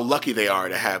 How lucky they are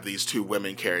to have these two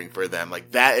women caring for them.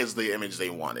 Like, that is the image they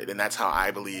wanted. And that's how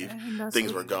I believe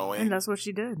things were going. And that's what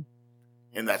she did.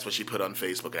 And that's what she put on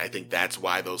Facebook. And I think that's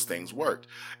why those things worked.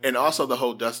 And also the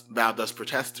whole thou dost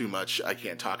protest too much. I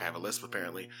can't talk. I have a lisp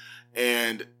apparently.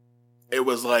 And it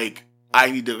was like,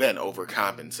 I need to then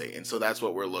overcompensate. And so that's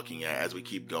what we're looking at as we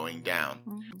keep going down.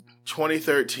 Mm-hmm.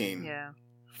 2013. Yeah.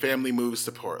 Family moves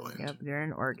to Portland. Yep, they're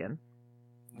in Oregon.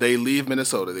 They leave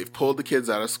Minnesota. They've pulled the kids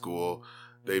out of school.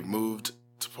 They've moved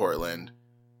to Portland.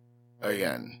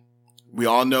 Again, we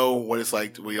all know what it's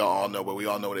like. We all know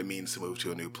what it means to move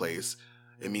to a new place.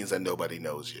 It means that nobody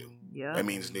knows you. Yeah. It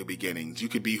means new beginnings. You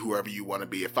could be whoever you want to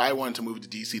be. If I wanted to move to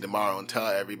DC tomorrow and tell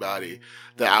everybody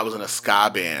that I was in a ska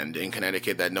band in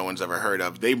Connecticut that no one's ever heard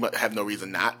of, they have no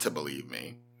reason not to believe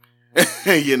me.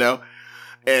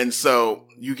 And so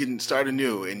you can start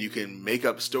anew and you can make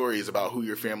up stories about who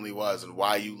your family was and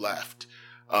why you left.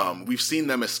 We've seen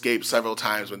them escape several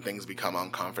times when things become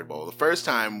uncomfortable. The first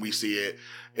time we see it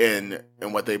in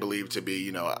what they believe to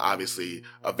be, obviously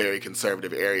a very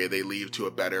conservative area. They leave to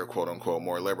a better, quote unquote,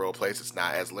 more liberal place. It's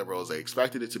not as liberal as they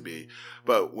expected it to be.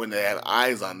 But when they have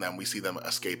eyes on them, we see them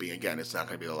escaping again. It's not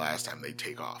going to be the last time they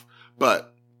take off.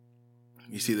 But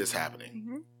you see this happening.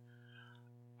 Mm-hmm.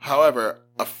 However,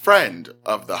 a friend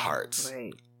of the Harts,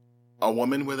 a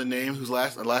woman with a name whose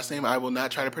last name I will not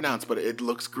try to pronounce, but it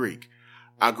looks Greek,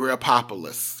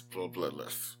 Agriopoulos,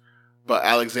 but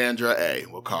Alexandra A,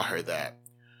 we'll call her that.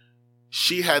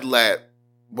 She had let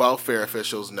welfare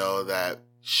officials know that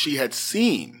she had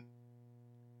seen,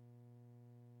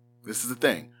 this is the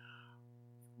thing,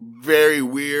 very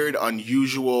weird,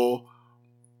 unusual,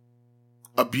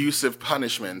 abusive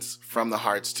punishments from the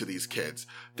Harts to these kids.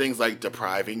 Things like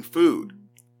depriving food,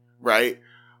 right?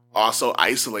 Also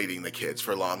isolating the kids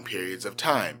for long periods of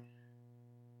time.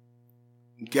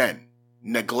 Again,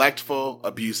 neglectful,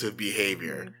 abusive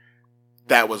behavior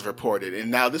that was reported.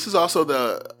 And now this is also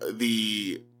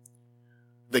the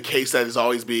case that is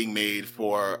always being made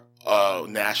for a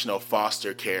national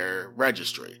foster care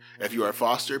registry. If you are a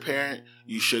foster parent,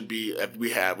 you should be,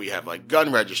 we have like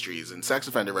gun registries and sex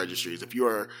offender registries. If you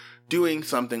are doing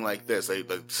something like this,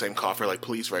 the same call for like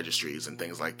police registries and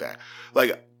things like that.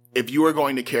 Like, if you are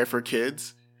going to care for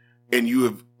kids and you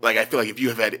have, like, I feel like if you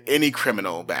have had any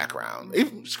criminal background,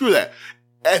 screw that.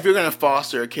 If you're going to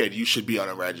foster a kid, you should be on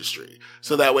a registry.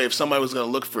 So that way, if somebody was going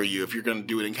to look for you, if you're going to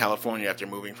do it in California after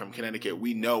moving from Connecticut,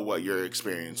 we know what your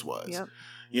experience was. Yep.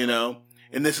 You know?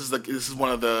 And this is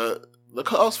one of the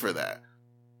calls for that.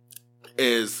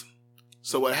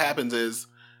 So what happens is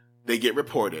they get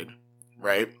reported,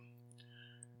 right?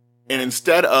 And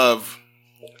instead of,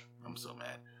 I'm so mad.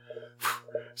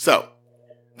 So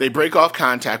they break off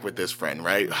contact with this friend,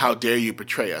 right? How dare you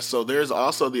betray us? So there's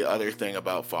also the other thing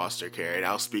about foster care, and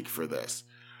I'll speak for this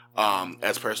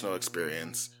as personal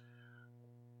experience,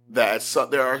 that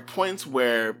there are points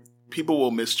where people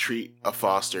will mistreat a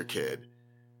foster kid,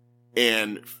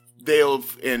 and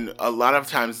a lot of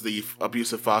times the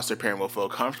abusive foster parent will feel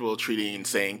comfortable treating and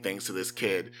saying things to this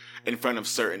kid in front of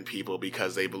certain people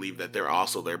because they believe that they're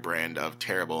also their brand of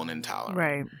terrible and intolerant.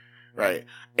 Right. Right.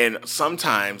 And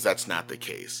sometimes that's not the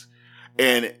case.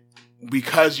 And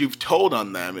because you've told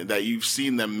on them that you've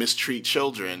seen them mistreat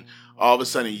children, all of a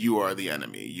sudden you are the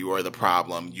enemy. You are the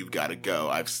problem. You've got to go.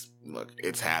 Look,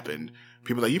 it's happened.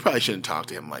 People are like, you probably shouldn't talk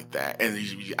to him like that. And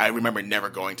I remember never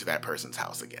going to that person's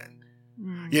house again.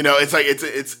 Mm. You know, it's like,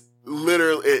 it's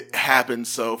literally, it happens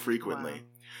so frequently. Wow.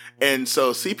 And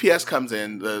so CPS comes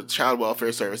in, the Child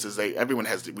Welfare Services, we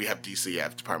have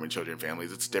DCF, Department of Children and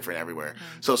Families. It's different everywhere.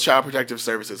 Mm-hmm. So Child Protective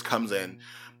Services comes in,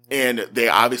 and they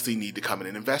obviously need to come in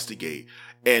and investigate.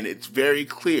 And it's very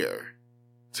clear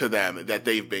to them that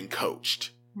they've been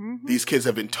coached. Mm-hmm. These kids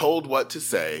have been told what to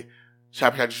say.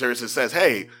 Child Protective Services says,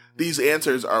 hey, these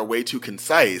answers are way too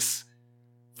concise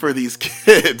for these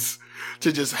kids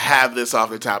to just have this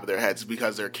off the top of their heads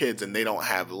because they're kids and they don't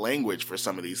have language for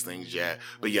some of these things yet,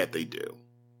 but yet they do.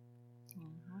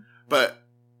 Mm-hmm. But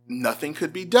nothing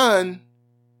could be done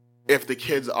if the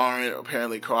kids aren't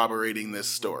apparently corroborating this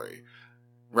story,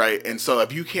 right? And so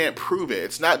if you can't prove it,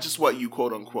 it's not just what you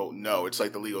quote unquote know. It's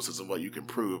like the legal system, what you can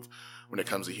prove when it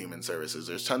comes to human services.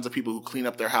 There's tons of people who clean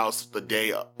up their house the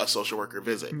day a social worker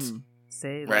visits,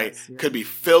 right? Yeah. Could be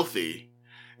filthy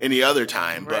any other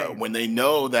time, right. But when they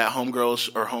know that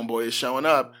homegirl or homeboy is showing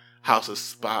up, house is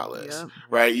spotless, yep.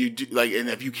 Right? You do, like, and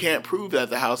if you can't prove that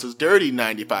the house is dirty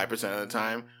 95% of the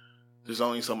time, there's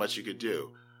only so much you could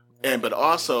do. But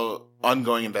also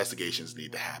ongoing investigations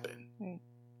need to happen. Right.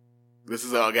 This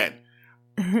is all, again,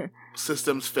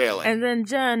 systems failing. And then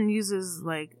Jen uses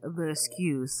like the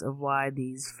excuse of why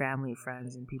these family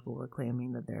friends and people were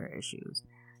claiming that there are issues.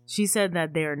 She said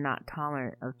that they are not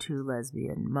tolerant of 2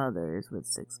 lesbian mothers with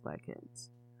 6 black kids.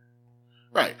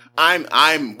 Right.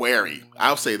 I'm wary.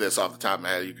 I'll say this off the top of my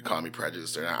head. You can call me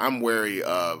prejudiced or not. I'm wary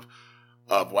of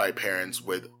white parents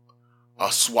with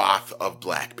a swath of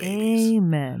black babies.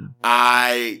 Amen.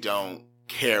 I don't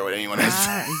care what anyone has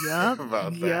said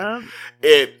about that.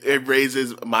 It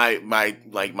raises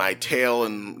my tail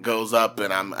and goes up,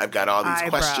 and I've got all these eyebrows.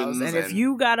 Questions. And if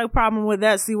you got a problem with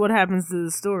that, see what happens to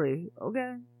the story.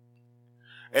 Okay.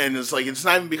 And it's like, it's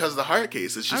not even because of the Hart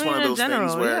case. It's just one of those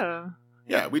things where,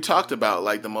 yeah, we talked about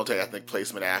like the Multi-Ethnic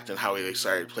Placement Act and how they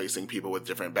started placing people with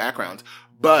different backgrounds.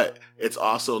 But it's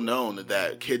also known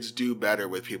that kids do better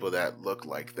with people that look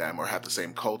like them or have the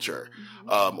same culture,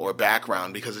 or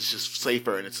background, because it's just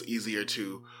safer and it's easier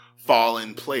to fall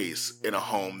in place in a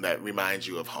home that reminds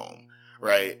you of home,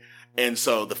 right? And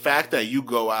so the fact that you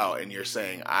go out and you're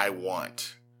saying, I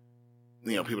want,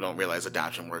 people don't realize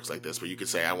adoption works like this, but you could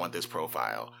say, I want this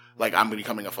profile. Like, I'm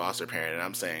becoming a foster parent and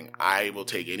I'm saying, I will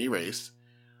take any race,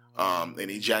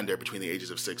 any gender between the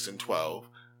ages of 6 and 12.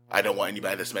 I don't want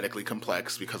anybody that's medically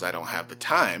complex because I don't have the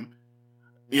time,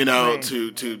 right.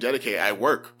 to dedicate. I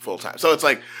work full time. So it's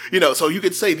like, so you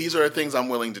could say, these are things I'm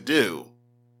willing to do.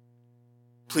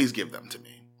 Please give them to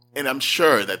me. And I'm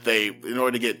sure that in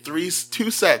order to get 2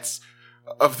 sets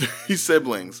of 3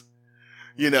 siblings,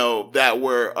 that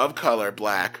were of color,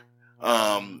 black,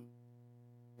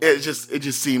 it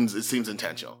just seems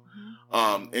intentional.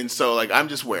 And so, like, I'm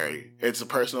just wary. It's a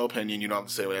personal opinion. You don't have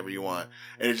to say whatever you want.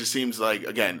 And it just seems like,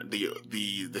 again, the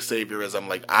saviorism,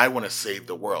 like, I want to save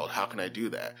the world. How can I do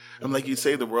that? I'm like, you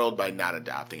save the world by not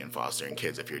adopting and fostering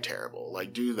kids if you're terrible.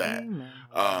 Like, do that.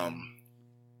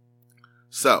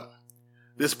 So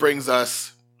this brings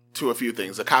us to a few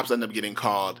things. The cops end up getting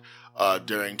called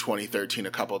during 2013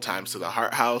 a couple of times to the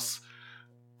Hart House.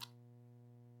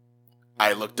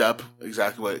 I looked up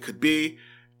exactly what it could be.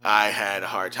 I had a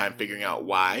hard time figuring out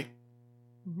why.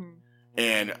 Mm-hmm.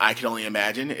 And I can only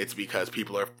imagine it's because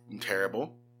people are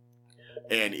terrible.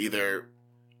 And either,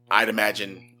 I'd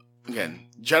imagine, again,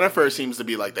 Jennifer seems to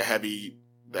be like the heavy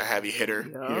hitter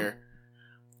here.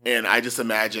 And I just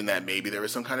imagine that maybe there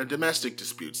was some kind of domestic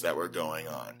disputes that were going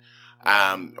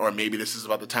on. Or maybe this is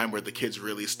about the time where the kids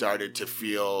really started to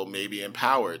feel maybe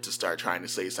empowered to start trying to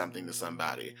say something to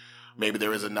somebody. Maybe there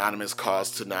was anonymous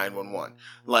calls to 911.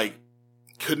 Like,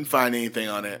 couldn't find anything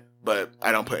on it, but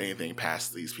I don't put anything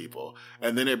past these people.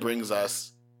 And then it brings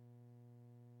us,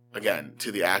 again,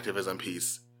 to the activism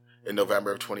piece in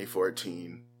November of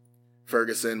 2014.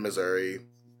 Ferguson, Missouri,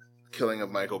 killing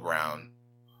of Michael Brown.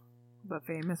 The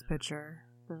famous picture.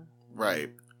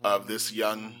 Right. Of this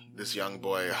young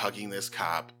boy hugging this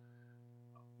cop.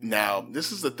 Now,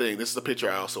 this is the thing. This is the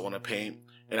picture I also want to paint.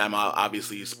 And I'm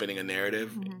obviously spinning a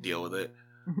narrative. Mm-hmm. Deal with it.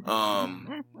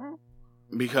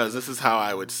 Because this is how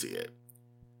I would see it.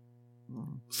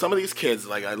 Some of these kids,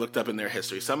 like I looked up in their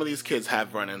history, some of these kids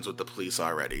have run-ins with the police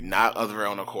already. Not of their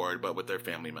own accord, but with their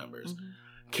family members.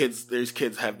 Mm-hmm. There's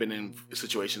kids have been in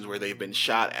situations where they've been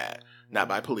shot at. Not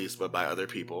by police, but by other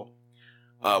people.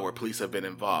 Where police have been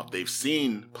involved. They've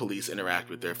seen police interact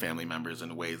with their family members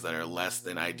in ways that are less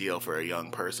than ideal for a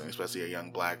young person, especially a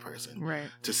young black person, right,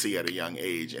 to see at a young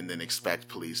age and then expect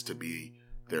police to be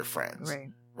their friends.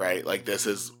 Right? Like, this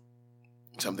is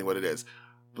something what it is.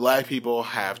 Black people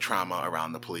have trauma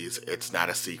around the police. It's not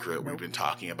a secret. Nope. We've been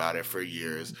talking about it for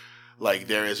years. Like,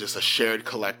 there is just a shared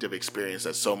collective experience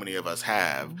that so many of us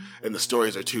have. Mm-hmm. And the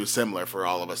stories are too similar for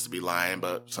all of us to be lying,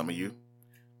 but some of you,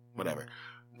 whatever.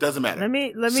 Doesn't matter. Let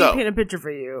me paint a picture for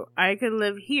you. I could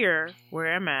live here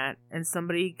where I'm at, and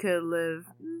somebody could live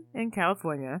in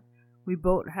California. We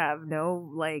both have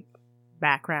no like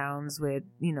backgrounds with,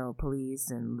 police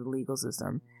and the legal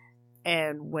system.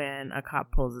 And when a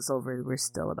cop pulls us over, we're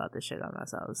still about to shit on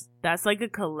ourselves. That's like a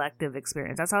collective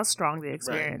experience. That's how strong the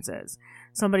experience is.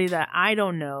 Somebody that I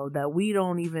don't know, that we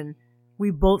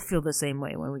both feel the same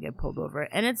way when we get pulled over.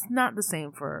 And it's not the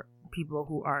same for people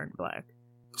who aren't black.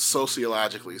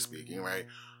 Sociologically speaking, right?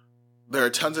 There are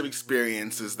tons of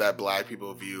experiences that black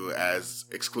people view as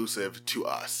exclusive to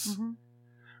us, mm-hmm.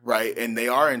 right? And they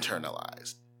are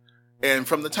internalized. And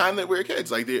from the time that we're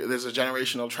kids, like there's a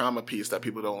generational trauma piece that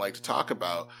people don't like to talk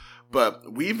about, but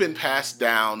we've been passed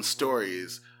down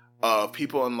stories of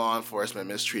people in law enforcement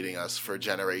mistreating us for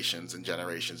generations and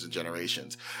generations and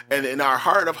generations. And in our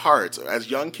heart of hearts,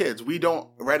 as young kids, we don't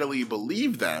readily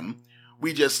believe them.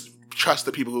 We just trust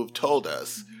the people who've told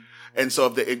us. Mm-hmm. And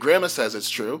so if grandma says it's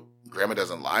true, grandma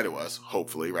doesn't lie to us,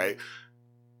 hopefully, right?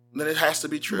 Then it has to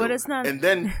be true. But it's not. And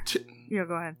then, yeah,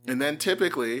 go ahead. And then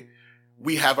typically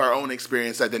we have our own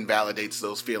experience that then validates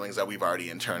those feelings that we've already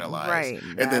internalized. Right.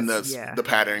 And then the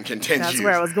pattern continues. That's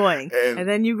where I was going. And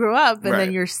then you grow up and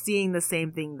then you're seeing the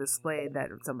same thing displayed that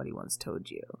somebody once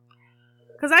told you.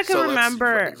 Because I can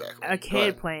remember a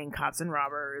kid playing cops and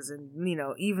robbers, and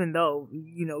even though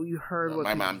you heard what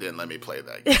my mom didn't let me play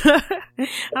that game. I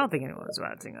don't think anyone was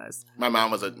watching us. My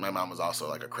mom was also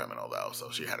like a criminal though,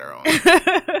 so she had her own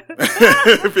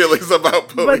feelings about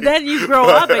police. But then you grow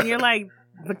up and you're like,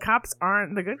 the cops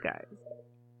aren't the good guys.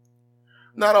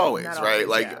 Not always, right?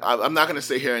 Like, yeah. I'm not going to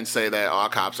sit here and say that all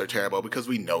cops are terrible because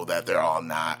we know that they're all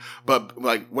not. But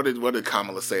like, what did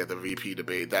Kamala say at the VP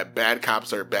debate? That bad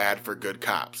cops are bad for good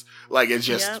cops. Like, it's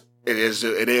just, it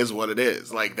is what it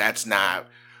is. Like, that's not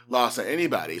lost on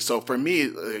anybody. So for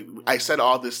me, I said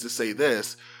all this to say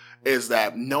this, is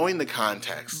that knowing the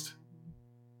context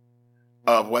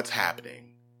of what's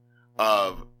happening,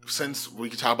 since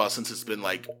it's been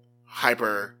like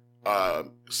hyper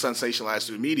sensationalized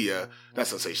through the media, not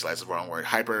sensationalized is the wrong word,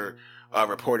 hyper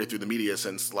reported through the media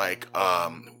since like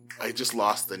I just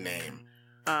lost the name.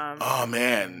 Oh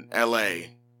man, LA.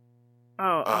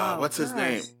 What's his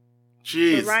name?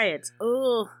 Jeez. The riots.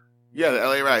 Oh. Yeah, the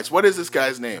LA riots. What is this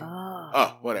guy's name?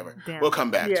 Oh, whatever. Damn. We'll come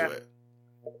back to it.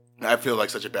 I feel like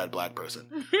such a bad black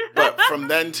person. But from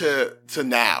then to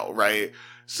now, right?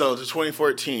 So to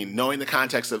 2014, knowing the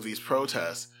context of these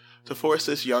protests, to force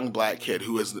this young black kid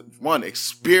who has,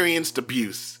 experienced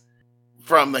abuse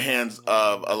from the hands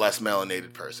of a less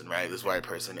melanated person, right? This white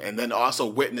person. And then also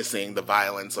witnessing the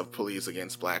violence of police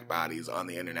against black bodies on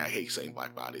the internet. I hate saying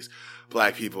black bodies.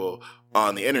 Black people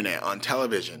on the internet, on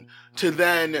television. To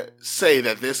then say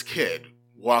that this kid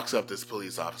walks up to this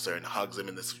police officer and hugs him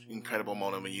in this incredible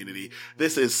moment of unity.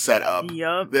 This is set up.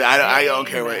 Yup. I don't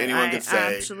care what anyone could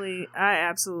say. I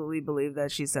absolutely believe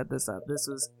that she set this up. This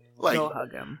was Like, go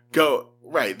hug him.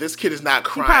 Right. This kid is not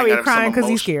crying. He's probably crying because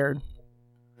he's scared.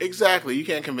 Exactly. You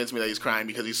can't convince me that he's crying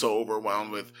because he's so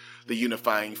overwhelmed with the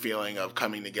unifying feeling of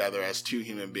coming together as two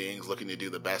human beings looking to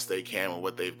do the best they can with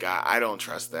what they've got. I don't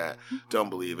trust that. Don't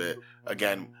believe it.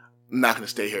 Again, I'm not going to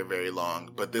stay here very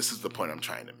long, but this is the point I'm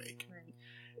trying to make. Right.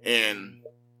 And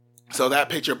so that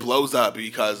picture blows up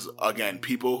because, again,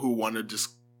 people who want to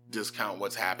discount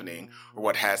what's happening or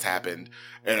what has happened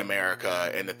in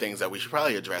America and the things that we should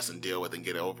probably address and deal with and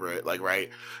get over it. Like, right.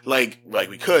 Like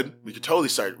we could totally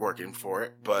start working for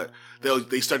it, but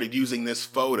they started using this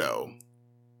photo,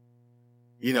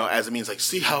 as a means like,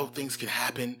 see how things can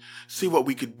happen, see what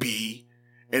we could be.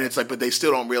 And it's like, but they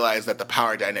still don't realize that the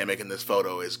power dynamic in this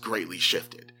photo is greatly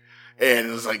shifted. And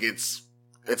it's like, it's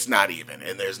not even,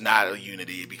 and there's not a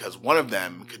unity because one of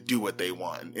them could do what they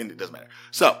want and it doesn't matter.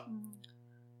 So,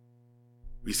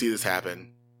 we see this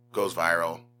happen, goes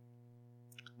viral.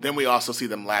 Then we also see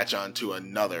them latch on to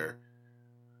another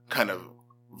kind of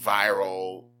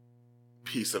viral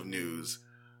piece of news.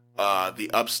 The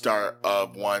upstart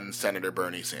of one Senator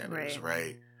Bernie Sanders,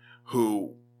 right?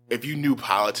 Who, if you knew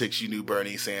politics, you knew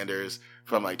Bernie Sanders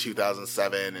from like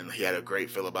 2007, and he had a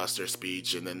great filibuster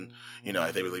speech. And then,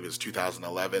 I believe it was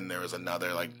 2011. There was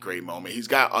another like great moment. He's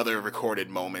got other recorded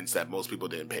moments that most people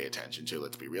didn't pay attention to.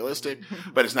 Let's be realistic.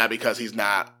 But it's not because he's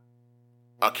not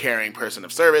a caring person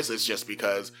of service. It's just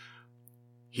because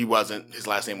his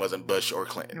last name wasn't Bush or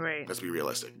Clinton. Right. Let's be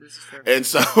realistic. And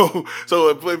so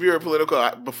if you're a political,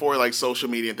 before like social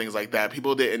media and things like that,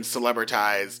 people didn't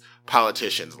celebritize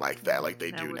politicians like that, like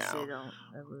they do now.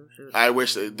 I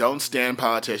wish they don't stand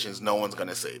politicians. No one's going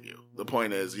to save you. The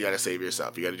point is you got to save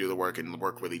yourself. You got to do the work and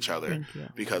work with each other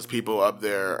because people up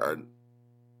there are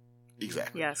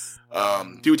exactly. Yes.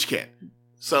 Do what you can.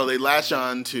 So they latch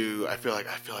on to, I feel like,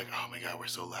 oh my God, we're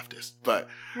so leftist, but,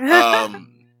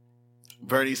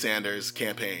 Bernie Sanders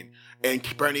campaign, and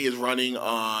Bernie is running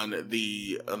on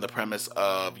the premise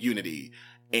of unity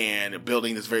and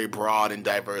building this very broad and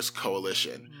diverse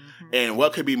coalition. Mm-hmm. And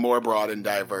what could be more broad and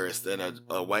diverse than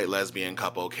a white lesbian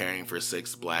couple caring for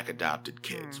 6 black adopted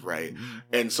kids, right?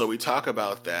 And so we talk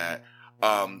about that.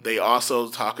 They also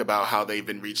talk about how they had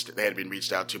been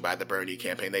reached out to by the Bernie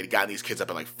campaign. They'd gotten these kids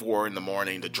up at like 4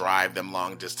 a.m. to drive them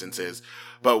long distances.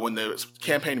 But when the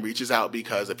campaign reaches out,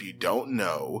 because if you don't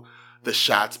know, the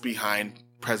shots behind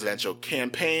presidential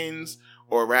campaigns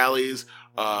or rallies,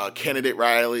 candidate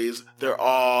rallies, they're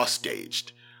all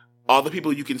staged. All the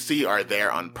people you can see are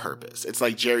there on purpose. It's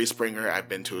like Jerry Springer. I've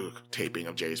been to a taping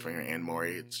of Jerry Springer and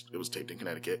Maury. It was taped in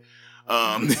Connecticut.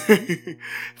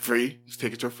 Free.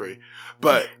 Tickets are free.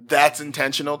 But that's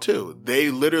intentional too.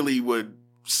 They literally would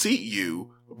seat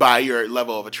you by your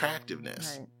level of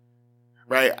attractiveness.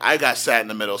 Right? I got sat in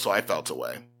the middle, so I felt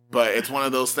away. But it's one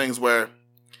of those things where,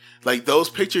 like, those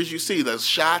pictures you see, those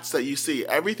shots that you see,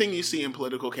 everything you see in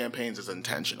political campaigns is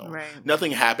intentional. Right.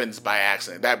 Nothing happens by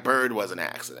accident. That bird was an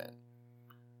accident.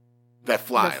 That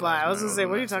fly. The fly. I was going to say,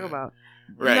 what are you talking about?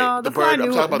 Right. No, the fly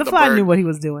knew what he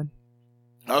was doing.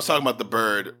 I was talking about the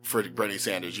bird for Bernie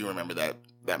Sanders. You remember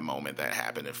that moment that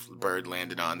happened if the bird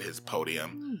landed on his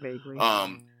podium. Vaguely.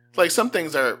 Like, some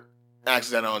things are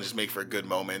accidental and just make for good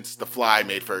moments. The fly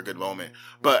made for a good moment.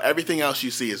 But everything else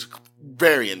you see is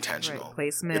very intentional. Right.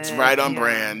 Placement. It's right on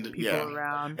brand. People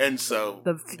around. And so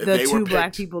the 2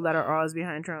 black people that are always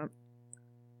behind Trump.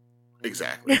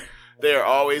 Exactly. They are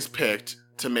always picked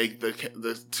to make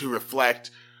to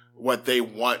reflect what they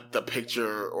want the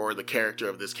picture or the character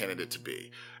of this candidate to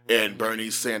be. And Bernie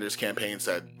Sanders' campaign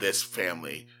said this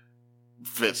family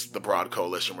fits the broad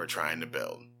coalition we're trying to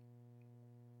build.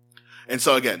 And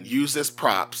so again, use this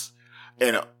props,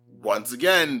 and once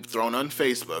again, thrown on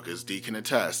Facebook, as Dee can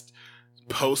attest,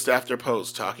 post after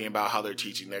post talking about how they're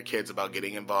teaching their kids about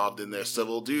getting involved in their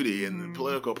civil duty and the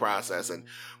political process and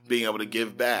being able to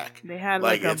give back. They had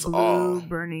like a blue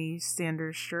Bernie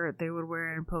Sanders shirt they would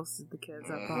wear and posted the kids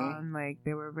up on. Like,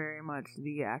 they were very much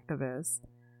the activists.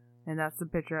 And that's the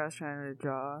picture I was trying to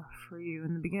draw for you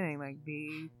in the beginning. Like,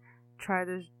 they try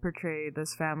to portray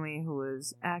this family who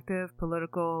is active,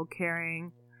 political,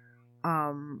 caring,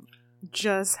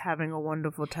 just having a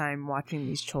wonderful time watching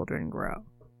these children grow.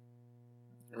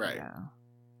 Right.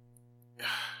 Yeah.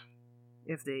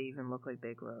 If they even look like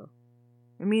they grow.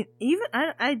 I mean, even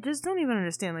I just don't even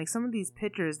understand. Like, some of these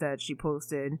pictures that she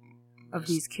posted of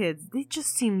these kids, they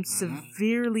just seem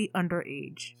severely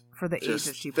underage for the age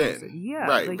that she posted. Yeah.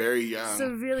 Right, like, very young.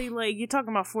 Severely, like, you're talking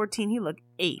about 14, he looked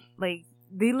 8. Like,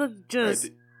 they look just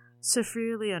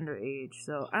severely underage.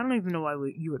 So I don't even know why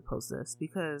you would post this,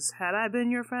 because had I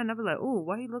been your friend, I'd be like, oh,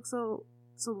 why he look so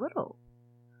little?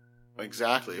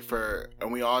 Exactly.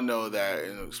 And we all know that,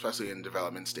 especially in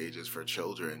development stages for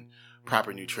children,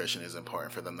 proper nutrition is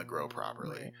important for them to grow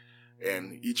properly. Right.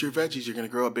 And eat your veggies, you're going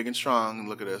to grow up big and strong. And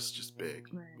look at us, just big,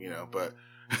 right. But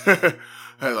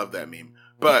I love that meme.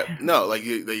 But no, like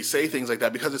they say things like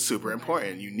that because it's super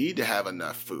important. You need to have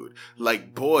enough food.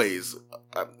 Like boys,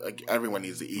 like everyone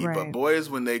needs to eat, right. But boys,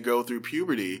 when they go through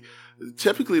puberty,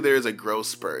 typically there's a growth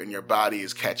spurt and your body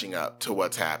is catching up to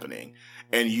what's happening.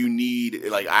 And you need,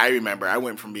 like, I remember I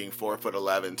went from being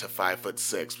 4'11" to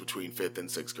 5'6" between 5th and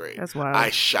 6th grade. That's wild. I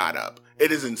shot up.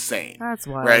 It is insane. That's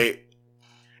wild. Right?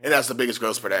 And that's the biggest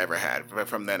growth spurt I ever had. But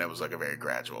from then, it was like a very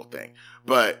gradual thing.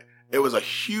 But it was a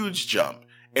huge jump.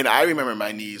 And I remember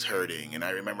my knees hurting. And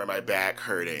I remember my back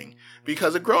hurting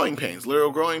because of growing pains,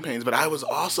 literal growing pains. But I was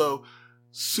also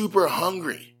super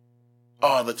hungry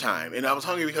all the time. And I was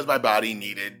hungry because my body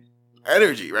needed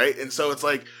energy, right? And so it's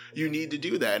like, you need to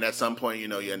do that. And at some point,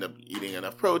 you end up eating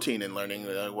enough protein and learning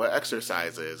what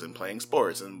exercise is and playing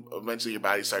sports. And eventually your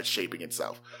body starts shaping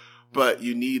itself. But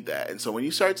you need that. And so when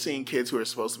you start seeing kids who are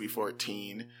supposed to be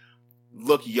 14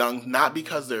 look young, not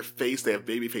because they have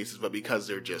baby faces, but because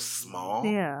they're just small.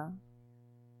 Yeah.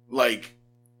 Like,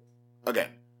 again,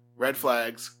 red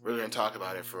flags. We're going to talk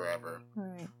about it forever.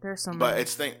 Right. There's some.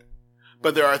 But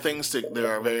but there are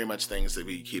very much things to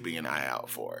be keeping an eye out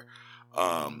for.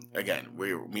 Again,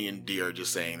 me and Dee are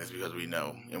just saying this because we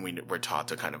know, and we're taught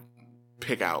to kind of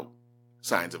pick out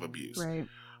signs of abuse. Right.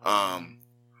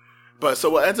 But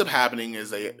so what ends up happening is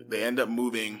they end up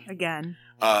moving again.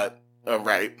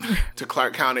 Right, to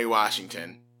Clark County,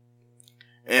 Washington,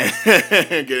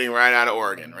 and getting right out of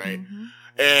Oregon, right? Mm-hmm.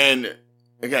 And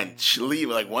again,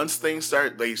 once things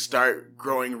start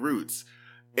growing roots,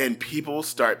 and people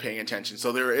start paying attention.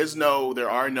 So there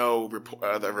are no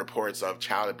reports of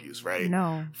child abuse, right?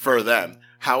 No. For them.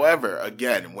 However,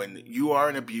 again, when you are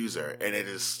an abuser and it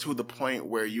is to the point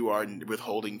where you are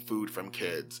withholding food from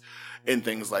kids and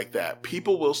things like that,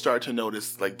 people will start to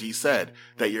notice, like Dee said,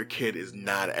 that your kid is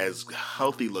not as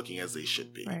healthy looking as they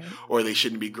should be, right. Or they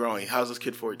shouldn't be growing. How's this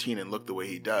kid 14 and look the way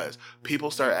he does? People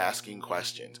start asking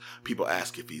questions. People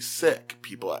ask if he's sick.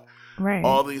 Right.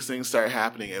 All these things start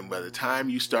happening, and by the time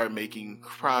you start making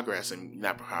progress,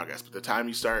 but the time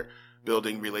you start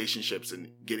building relationships and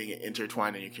getting it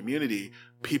intertwined in your community,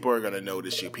 people are going to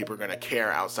notice you. People are going to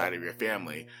care outside of your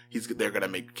family. Kids are going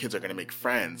to make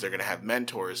friends. They're going to have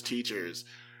mentors, teachers,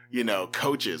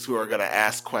 coaches who are going to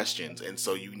ask questions, and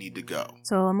so you need to go.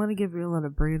 So I'm going to give you a little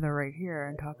breather right here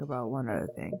and talk about one other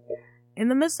thing. In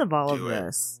the midst of all of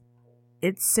this,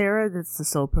 it's Sarah that's the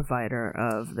sole provider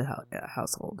of the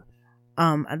household.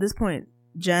 At this point,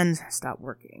 Jen stopped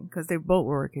working because they both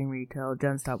were working retail.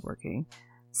 Jen stopped working.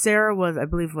 Sarah was, I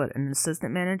believe, an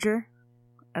assistant manager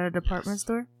at a department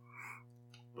store?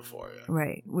 Before, yeah.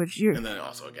 Right. And then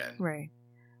also again. Right.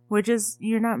 Which is,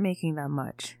 you're not making that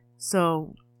much.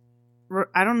 So,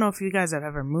 I don't know if you guys have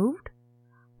ever moved,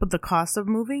 but the cost of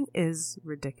moving is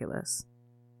ridiculous.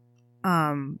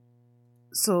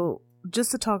 So,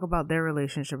 just to talk about their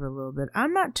relationship a little bit,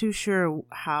 I'm not too sure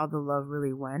how the love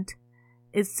really went.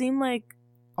 It seemed like,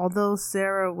 although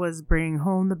Sarah was bringing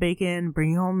home the bacon,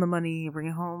 bringing home the money,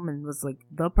 bringing home and was like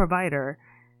the provider,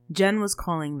 Jen was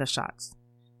calling the shots.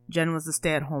 Jen was the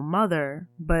stay-at-home mother,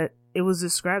 but it was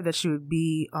described that she would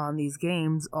be on these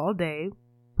games all day,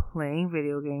 playing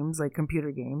video games, like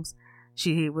computer games.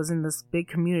 She was in this big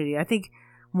community. I think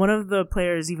one of the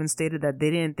players even stated that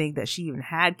they didn't think that she even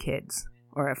had kids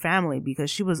or a family because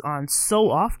she was on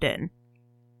so often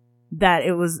that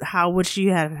it was, how would she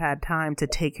have had time to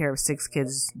take care of 6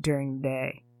 kids during the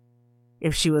day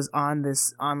if she was on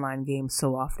this online game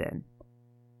so often?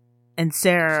 And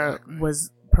Sarah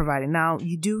was providing. Now,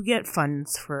 you do get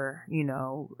funds for,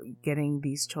 getting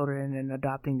these children and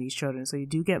adopting these children. So you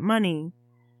do get money.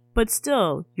 But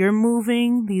still, you're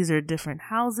moving. These are different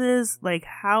houses. Like,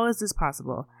 how is this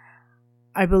possible?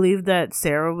 I believe that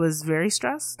Sarah was very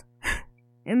stressed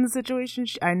in the situation.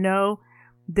 I know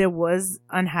there was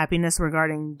unhappiness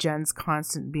regarding Jen's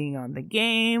constant being on the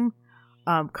game,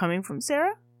 coming from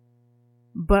Sarah.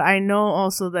 But I know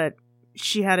also that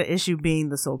she had an issue being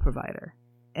the sole provider,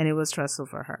 and it was stressful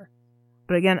for her.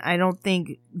 But again, I don't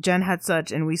think Jen had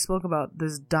such, and we spoke about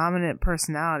this dominant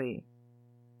personality,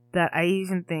 that I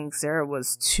even think Sarah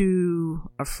was too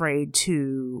afraid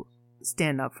to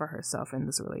stand up for herself in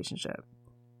this relationship.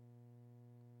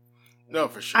 No,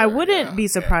 for sure. I wouldn't be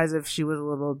surprised if she was a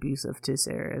little abusive to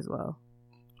Sarah as well.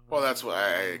 Well, that's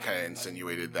why I kind of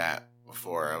insinuated that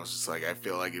before. I was just like, I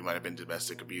feel like it might have been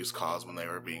domestic abuse calls when they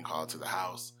were being called to the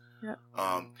house.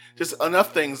 Yeah. Just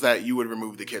enough things that you would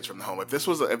remove the kids from the home. If this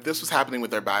was happening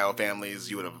with their bio families,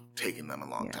 you would have taken them a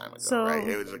long time ago, right?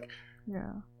 It was like,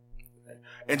 yeah.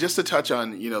 And just to touch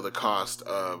on, the cost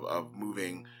of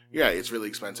moving, it's really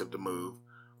expensive to move.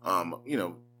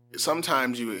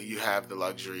 Sometimes you have the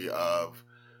luxury of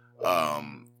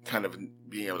kind of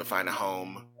being able to find a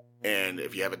home, and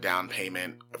if you have a down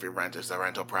payment, if your rent is a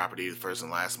rental property, the first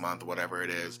and last month, whatever it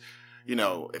is,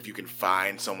 if you can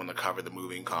find someone to cover the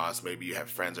moving costs, maybe you have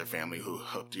friends or family who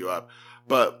hooked you up.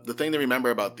 But the thing to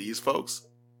remember about these folks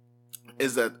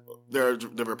is that there are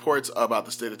the reports about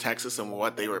the state of Texas and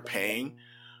what they were paying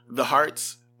the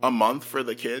Harts a month for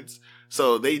the kids.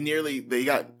 So they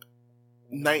got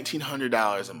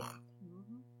 $1,900 a month.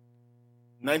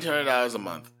 $1,900 a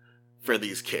month for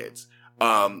these kids.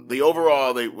 The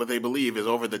overall, what they believe is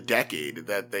over the decade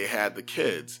that they had the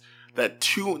kids, that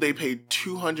they paid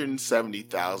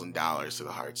 $270,000 to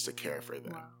the Harts to care for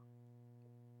them. Wow.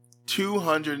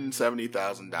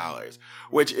 $270,000,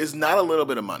 which is not a little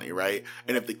bit of money, right?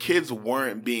 And if the kids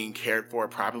weren't being cared for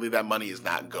properly, that money is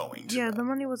not going to them. The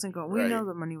money wasn't going. Right? We know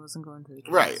the money wasn't going to the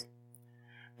kids. Right.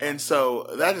 And so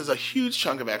that is a huge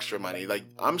chunk of extra money. Like,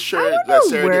 I'm sure that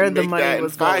Sarah didn't make that in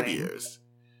 5 years.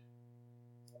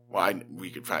 Well, we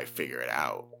could probably figure it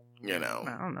out, I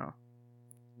don't know.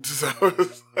 So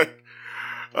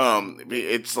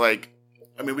it's like,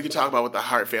 we could talk about what the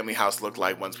Hart family house looked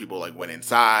like once people went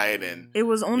inside, and it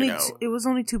was only it was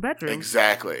only 2 bedrooms.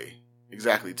 Exactly,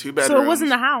 2 bedrooms. So it wasn't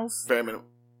the house. Very minimum.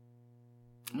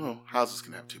 No, houses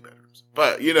can have 2 bedrooms,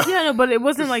 but Yeah, no, but it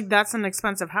wasn't like that's an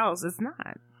expensive house. It's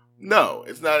not. No,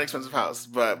 it's not an expensive house.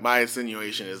 But my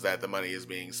insinuation is that the money is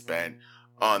being spent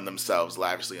on themselves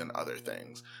lavishly on other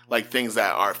things, like things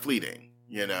that are fleeting.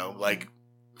 Like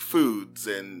foods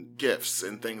and gifts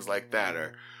and things like that,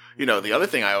 or. The other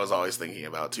thing I was always thinking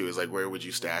about, too, is, where would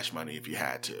you stash money if you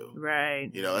had to? Right.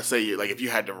 Let's say, if you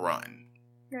had to run.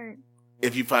 Right.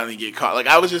 If you finally get caught.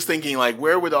 I was just thinking,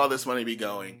 where would all this money be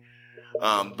going?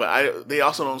 But they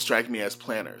also don't strike me as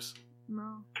planners.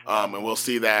 No. And we'll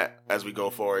see that as we go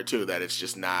forward, too, that it's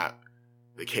just not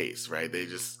the case, right? They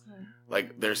just,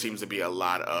 there seems to be a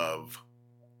lot of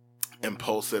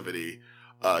impulsivity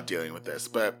dealing with this.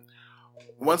 But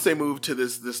once they moved to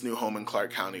this new home in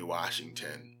Clark County,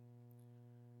 Washington,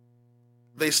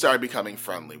 they started becoming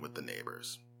friendly with the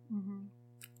neighbors. Mm-hmm.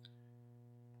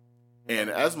 And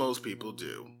as most people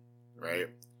do, right?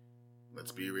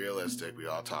 Let's be realistic. We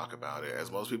all talk about it.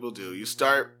 As most people do, you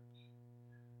start,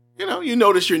 you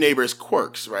notice your neighbors'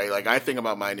 quirks, right? I think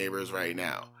about my neighbors right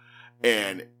now.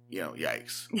 And,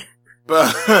 yikes.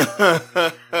 But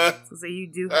so you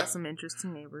do have some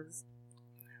interesting neighbors.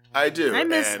 I do. I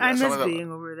miss being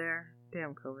over there.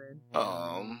 Damn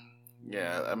COVID.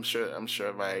 Yeah, I'm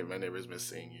sure my neighbors miss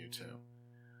seeing you too.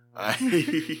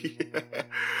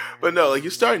 But no,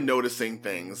 you start noticing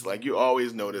things. You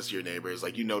always notice your neighbors.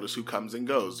 You notice who comes and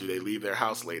goes. Do they leave their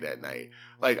house late at night?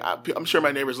 I'm sure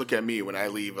my neighbors look at me when I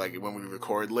leave, when we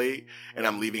record late, and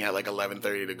I'm leaving at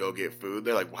 11:30 to go get food.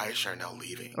 They're like, "Why is Charnel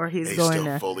leaving?" Or he's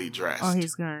fully dressed. Or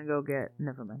he's going to go get.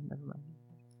 Never mind.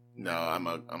 No, I'm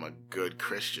a good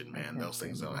Christian, man. Those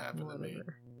things don't happen to me.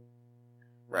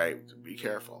 Right? Be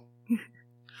careful.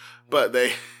 But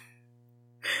they,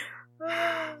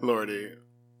 Lordy.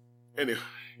 Anyway,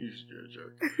 you're a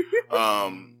jerk.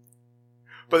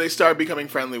 But they started becoming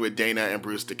friendly with Dana and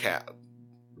Bruce DeKalb.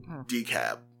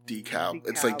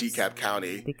 It's like DeKalb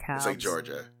County. It's like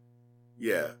Georgia.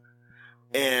 Yeah.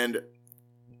 And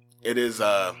it is,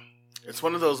 it's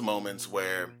one of those moments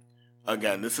where,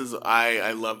 again,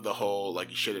 I love the whole,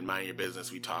 you shouldn't mind your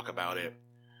business. We talk about it.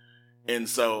 And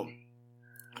so,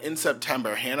 in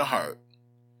September, Hannah Hart,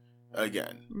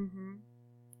 again,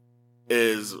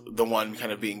 is the one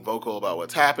kind of being vocal about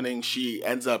what's happening. She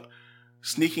ends up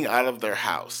sneaking out of their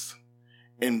house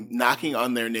and knocking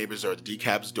on their neighbor's or the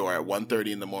DeKalb's door at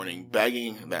 1:30 in the morning,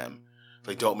 begging them,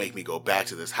 don't make me go back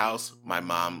to this house. My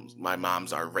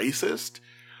moms are racist,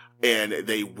 and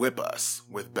they whip us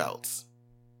with belts,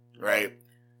 right?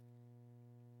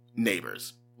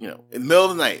 Neighbors, in the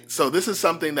middle of the night. So this is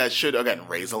something that should, again,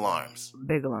 raise alarms.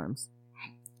 Big alarms.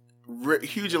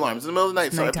 Huge alarms in the middle of the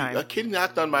night. Nighttime. So if a kid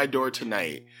knocked on my door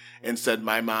tonight and said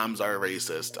my moms are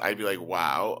racist, I'd be like,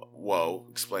 wow, whoa,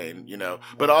 explain,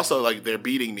 But also, they're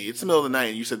beating me. It's the middle of the night,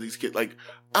 and you said these kids,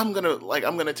 I'm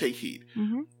gonna take heed.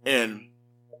 Mm-hmm. And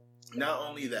not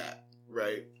only that,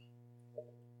 right?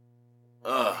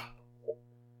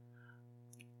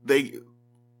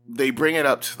 They bring it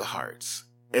up to the Harts,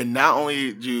 and not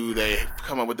only do they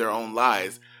come up with their own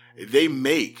lies, they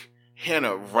make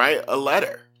Hannah write a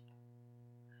letter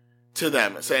to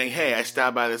them saying, "Hey, I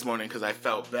stopped by this morning because I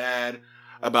felt bad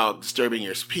about disturbing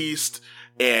your peace.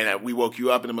 And we woke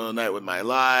you up in the middle of the night with my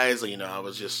lies. I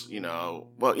was just,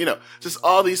 just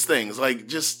all these things, like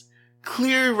just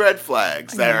clear red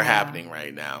flags that are happening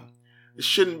right now. It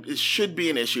should be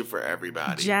an issue for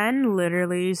everybody. Jen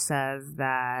literally says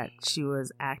that she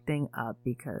was acting up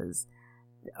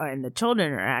and the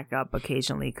children act up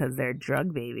occasionally because they're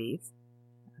drug babies.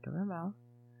 I don't know.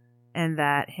 And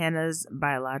that Hannah's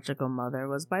biological mother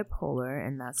was bipolar,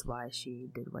 and that's why she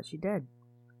did what she did.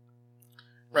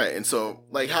 Right, and so,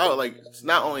 it's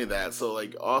not only that,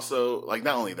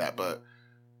 not only that, but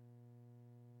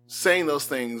saying those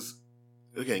things,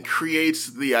 again,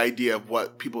 creates the idea of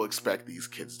what people expect these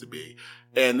kids to be.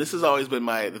 And this has always been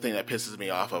the thing that pisses me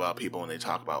off about people when they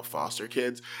talk about foster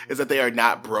kids, is that they are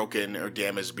not broken or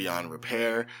damaged beyond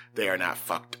repair. They are not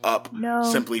fucked up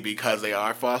simply because they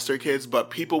are foster kids.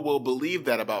 But people will believe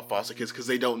that about foster kids because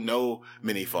they don't know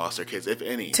many foster kids, if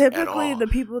any. Typically, the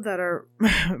people that are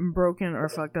broken or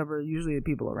fucked up are usually the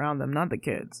people around them, not the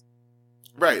kids.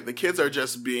 Right. The kids are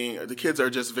just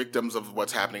victims of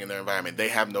what's happening in their environment. They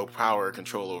have no power or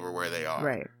control over where they are.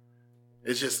 Right.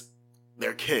 It's just,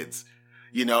 they're kids.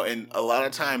 And a lot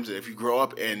of times if you grow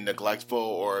up in neglectful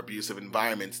or abusive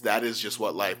environments, that is just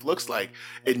what life looks like.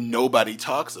 And nobody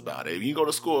talks about it. If you go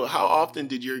to school, how often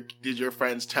did your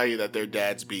friends tell you that their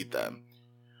dads beat them?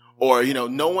 Or,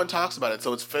 no one talks about it.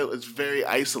 So it's very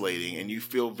isolating, and you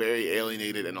feel very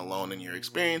alienated and alone in your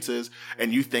experiences.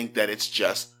 And you think that it's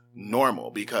just normal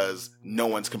because no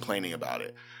one's complaining about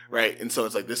it. Right. And so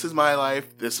it's like, this is my life.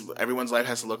 Everyone's life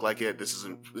has to look like it. This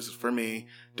is for me.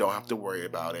 Don't have to worry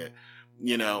about it.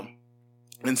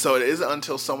 And so it isn't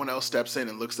until someone else steps in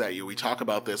and looks at you. We talk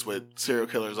about this with serial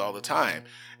killers all the time,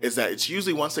 is that it's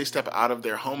usually once they step out of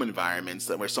their home environments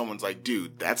where someone's like,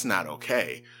 dude, that's not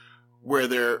okay. Where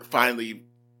they're finally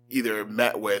either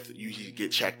met with, you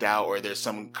get checked out, or there's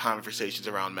some conversations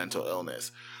around mental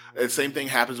illness. The same thing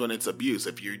happens when it's abuse.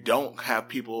 If you don't have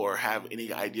people or have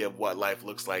any idea of what life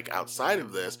looks like outside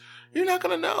of this, you're not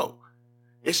going to know.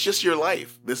 It's just your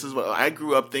life. This is what I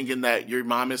grew up thinking, that your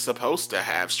mom is supposed to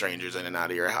have strangers in and out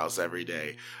of your house every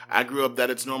day. I grew up that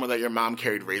it's normal that your mom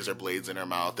carried razor blades in her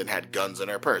mouth and had guns in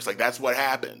her purse. Like, that's what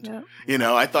happened.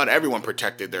 Yeah. I thought everyone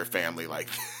protected their family like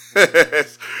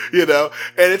this, and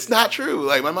it's not true.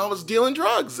 Like, my mom was dealing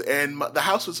drugs, and the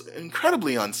house was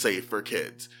incredibly unsafe for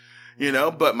kids,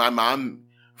 but my mom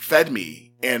fed me.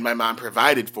 And my mom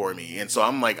provided for me. And so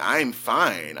I'm like, I'm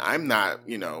fine. I'm not,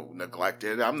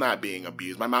 neglected. I'm not being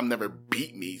abused. My mom never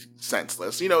beat me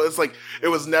senseless. It's like, it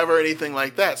was never anything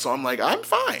like that. So I'm like, I'm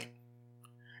fine.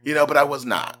 But I was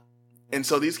not. And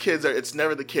so these kids it's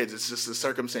never the kids. It's just the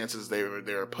circumstances they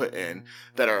were put in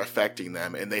that are affecting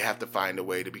them. And they have to find a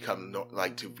way to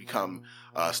become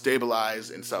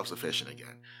stabilized and self-sufficient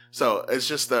again. So it's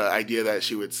just the idea that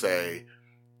she would say,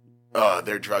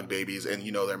 they're drug babies, and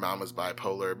their mom was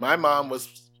bipolar. My mom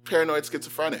was paranoid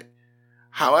schizophrenic.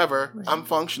 However, right. I'm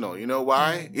functional. You know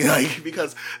why?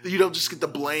 Because you don't just get to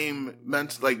blame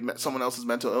someone else's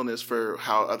mental illness for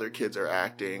how other kids are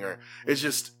acting, or it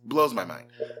just blows my mind.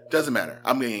 Doesn't matter.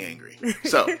 I'm getting angry.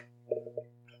 So,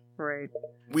 right.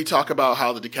 We talk about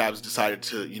how the DeKalbs decided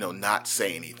to, not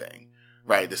say anything.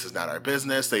 Right? This is not our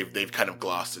business. They've kind of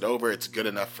glossed it over. It's good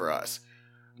enough for us.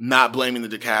 Not blaming the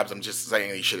DeKalbs, I'm just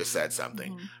saying he should have said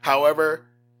something. Mm-hmm. However,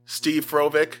 Steve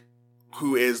Frovick,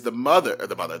 who is the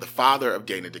father of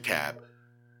Dana DeKalb,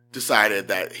 decided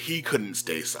that he couldn't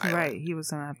stay silent. Right, he was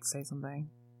going to have to say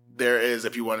something. There is,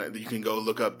 if you want, you can go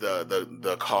look up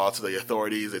the call to the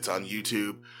authorities. It's on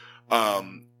YouTube.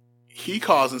 He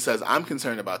calls and says, "I'm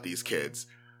concerned about these kids.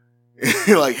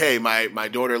 Like, hey, my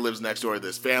daughter lives next door to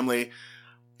this family.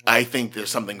 I think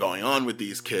there's something going on with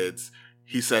these kids."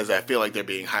 He says, "I feel like they're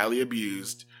being highly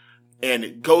abused," and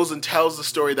it goes and tells the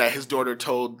story that his daughter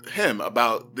told him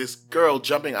about this girl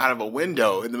jumping out of a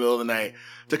window in the middle of the night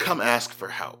to come ask for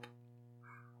help.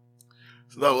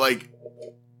 So,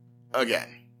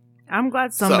 again. I'm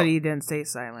glad somebody didn't stay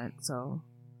silent, so.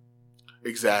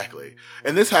 Exactly.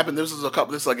 And this happened,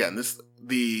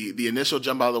 the initial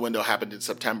jump out of the window happened in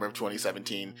September of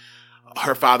 2017.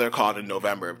 Her father called in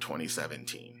November of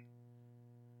 2017.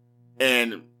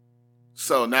 And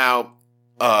so now,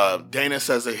 Dana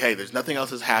says that, hey, there's nothing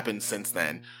else has happened since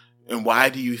then. And why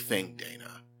do you think,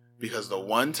 Dana? Because the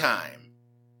one time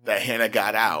that Hannah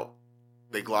got out,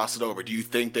 they glossed it over. Do you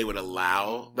think they would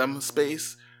allow them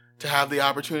space to have the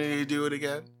opportunity to do it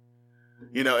again?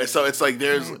 And so it's like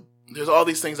there's all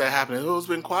these things that happen. And it's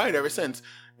been quiet ever since.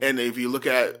 And if you look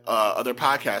at other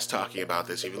podcasts talking about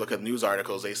this, if you look at news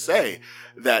articles, they say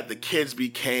that the kids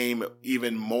became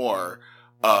even more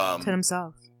to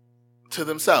themselves. to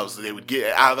themselves. They would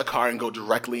get out of the car and go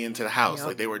directly into the house. Yep.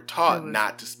 Like they were taught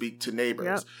not to speak to neighbors.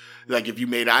 Yep. Like if you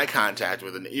made eye contact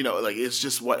with like it's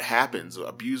just what happens.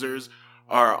 Abusers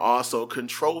are also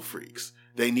control freaks.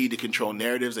 They need to control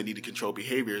narratives. They need to control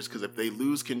behaviors, because if they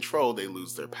lose control, they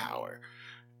lose their power.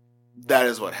 That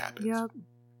is what happens. Yep.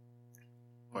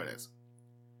 What it is.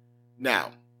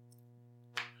 Now,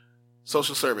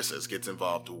 social services gets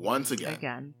involved once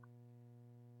again.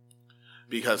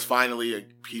 Because finally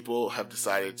people have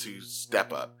decided to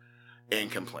step up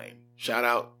and complain. Shout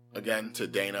out again to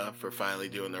Dana for finally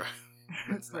doing the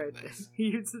That's right. Nice.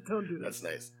 You don't do that. That's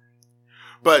nice.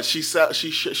 But she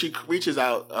reaches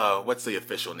out. What's the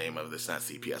official name of this? Not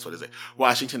CPS. What is it?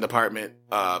 Washington Department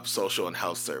of Social and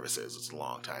Health Services. It's a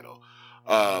long title.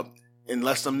 And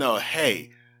lets them know,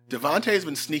 hey, Devontae's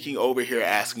been sneaking over here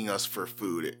asking us for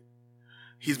food.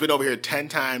 He's been over here 10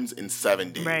 times in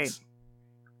 7 days. Right.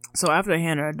 So after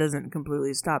Hannah doesn't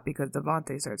completely stop, because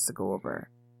Devontae starts to go over.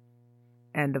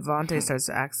 And Devontae starts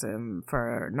to ask him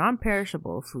for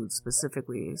non-perishable food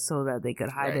specifically, so that they could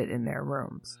hide it in their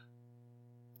rooms.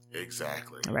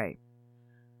 Exactly. Right.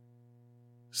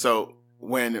 So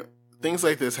when things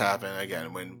like this happen,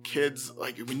 again, when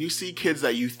you see kids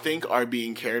that you think are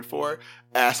being cared for,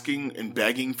 asking and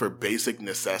begging for basic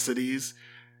necessities,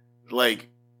 like,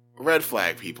 red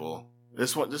flag, people.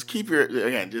 Just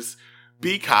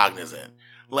be cognizant.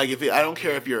 Like, I don't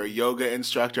care if you're a yoga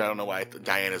instructor. I don't know why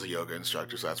Diana's a yoga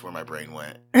instructor, so that's where my brain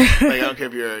went. Like, I don't care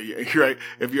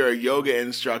if you're a yoga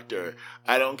instructor.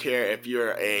 I don't care if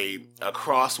you're a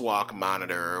crosswalk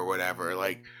monitor or whatever.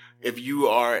 Like, if you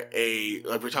are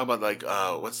we're talking about, like,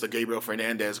 what's the Gabriel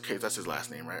Fernandez? Okay, that's his last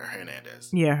name, right? Or Hernandez.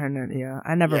 Yeah, Hernandez. Yeah,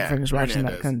 I never finished watching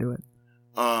that. Couldn't do it.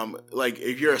 Like,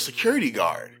 if you're a security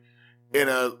guard in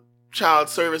a child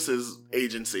services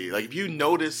agency, like, if you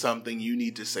notice something, you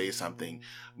need to say something.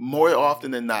 More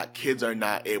often than not, kids are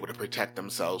not able to protect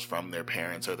themselves from their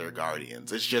parents or their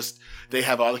guardians. It's just, they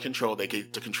have all the control. They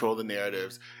get to control the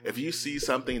narratives. If you see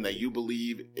something that you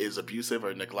believe is abusive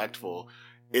or neglectful,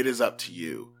 it is up to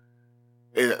you.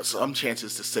 Some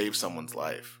chances to save someone's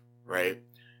life, right?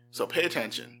 So pay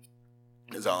attention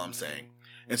is all I'm saying.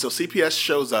 And so CPS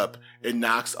shows up and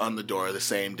knocks on the door the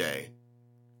same day,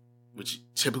 which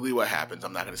typically what happens.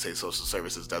 I'm not going to say social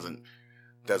services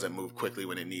doesn't move quickly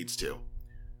when it needs to,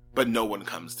 but no one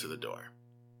comes to the door.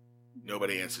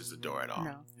 Nobody answers the door at all.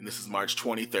 No. And this is March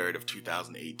 23rd of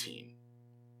 2018.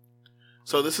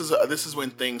 So this is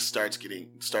when things start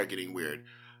getting weird.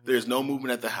 There's no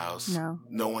movement at the house.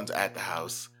 No one's at the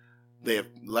house. They have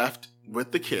left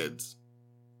with the kids.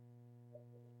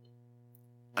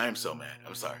 I am so mad.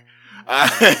 I'm sorry. I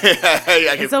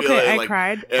can it's okay. feel it, I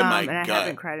cried, in my and gut. I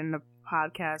haven't cried in the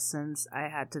podcast since I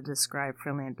had to describe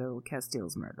Philando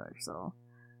Castile's murder. So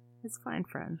it's fine,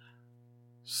 friend.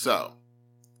 So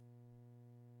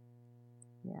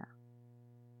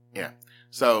yeah.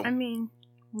 So I mean,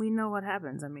 we know what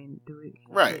happens. I mean, do we?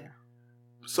 Right. Yeah.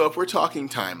 So if we're talking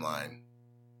timeline,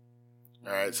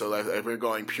 all right. So if we're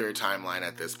going pure timeline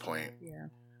at this point,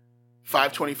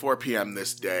 5:24 p.m.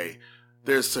 this day.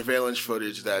 There's surveillance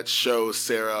footage that shows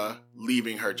Sarah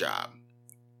leaving her job,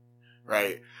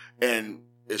 right? And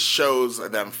it shows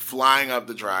them flying up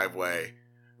the driveway,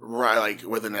 right, like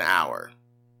within an hour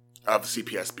of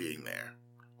CPS being there,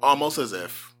 almost as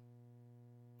if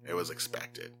it was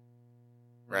expected,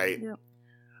 right? Yep.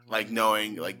 Like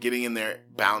knowing, like getting in there,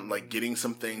 getting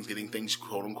things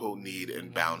quote unquote need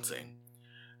and bouncing.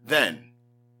 Then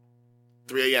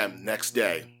 3 a.m. next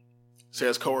day.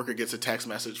 Sarah's coworker gets a text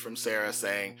message from Sarah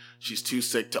saying she's too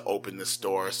sick to open the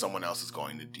store. Someone else is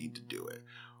going to need to do it.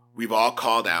 We've all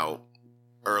called out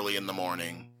early in the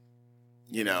morning,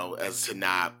 as to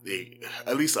not,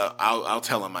 at least I'll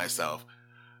tell him myself.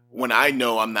 When I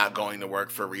know I'm not going to work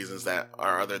for reasons that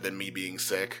are other than me being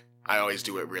sick, I always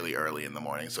do it really early in the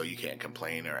morning so you can't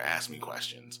complain or ask me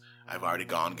questions. I've already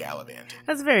gone gallivanting.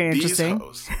 That's very interesting.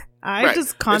 I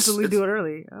just constantly do it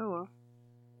early. Oh, well.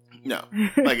 No,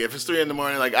 like if it's 3 a.m,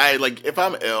 if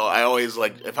I'm ill, I always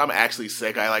if I'm actually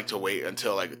sick, I like to wait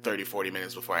until 30-40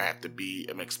 minutes before I have to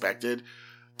am expected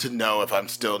to know if I'm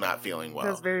still not feeling well.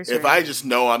 That's very strange. If I just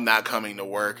know I'm not coming to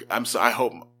work, I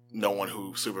hope no one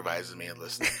who supervises me is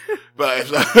listening. but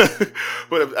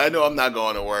if I know I'm not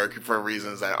going to work for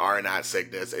reasons that are not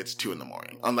sickness, it's 2 a.m,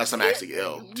 unless I'm actually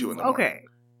ill. 2 a.m. Okay.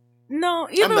 No,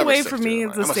 either way for me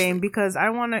it's the same because I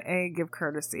want to A, give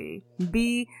courtesy.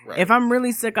 B, if I'm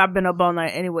really sick, I've been up all night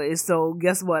anyway. So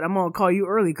guess what? I'm gonna call you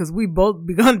early because we both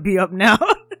gonna be up now.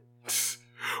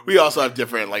 we also have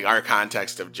different, like, our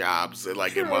context of jobs and,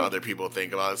 like, and what other people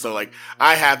think about it. So, like,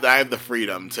 I have the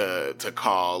freedom to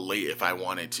call late if I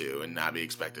wanted to and not be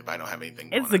expected if I don't have anything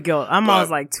going It's the guilt. I'm always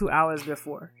like 2 hours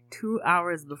before. 2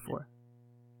 hours before.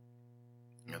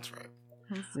 That's right.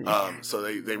 So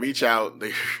they reach out.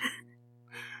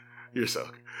 You're so...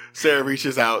 Sarah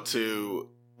reaches out to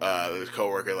the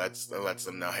coworker, lets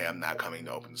them know, hey, I'm not coming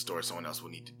to open the store. Someone else will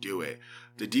need to do it.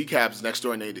 The DeKalbs, next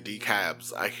door neighbor, the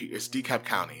DeKalbs, it's DeKalb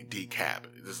County, DeKalb,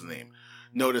 this is the name.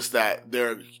 Notice that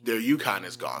their Yukon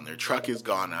is gone. Their truck is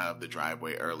gone out of the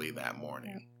driveway early that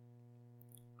morning.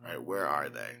 Right, where are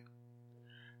they?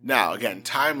 Now, again,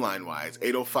 timeline-wise,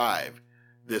 8:05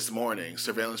 this morning,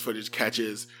 surveillance footage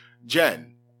catches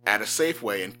Jen at a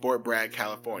Safeway in Fort Bragg,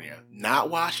 California,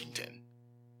 not Washington.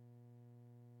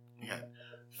 Again,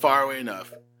 far away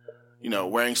enough,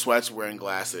 wearing sweats, wearing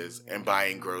glasses, and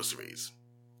buying groceries.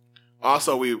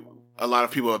 Also, a lot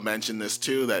of people have mentioned this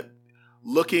too, that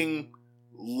looking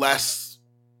less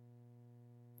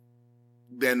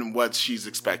than what she's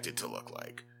expected to look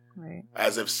like. Right.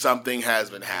 As if something has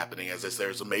been happening, as if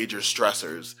there's major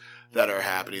stressors that are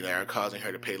happening that are causing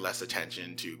her to pay less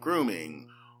attention to grooming,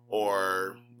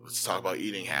 or let's talk about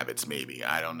eating habits maybe.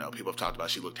 I don't know. People have talked about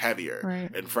she looked heavier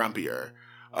and frumpier.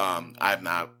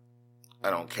 I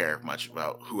don't care much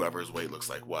about whoever's weight looks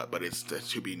like what, but it's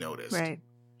to be noticed. Right.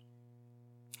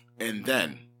 And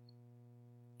then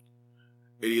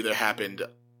it either happened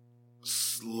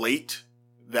late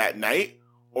that night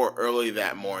or early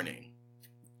that morning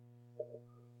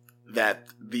that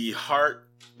the Hart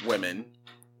women,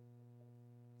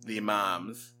 the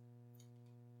moms,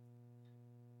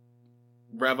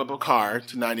 rev up a car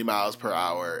to 90 miles per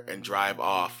hour and drive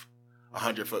off a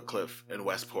 100-foot cliff in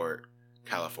Westport,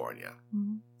 California.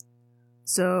 Mm-hmm.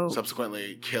 So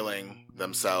subsequently killing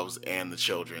themselves and the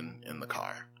children in the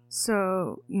car.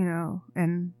 So,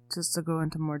 and just to go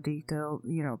into more detail,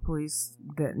 police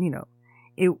that,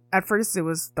 at first it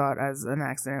was thought as an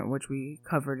accident, which we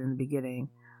covered in the beginning.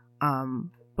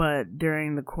 But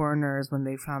during the coroners, when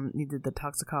they did the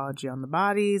toxicology on the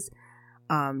bodies,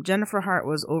 Jennifer Hart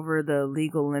was over the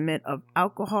legal limit of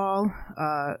alcohol.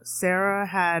 Sarah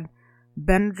had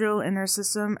Benadryl in her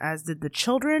system, as did the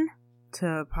children,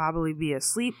 to probably be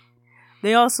asleep.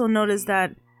 They also noticed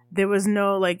that there was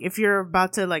no, if you're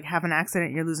about to, have an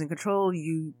accident, you're losing control,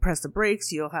 you press the brakes,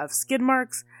 you'll have skid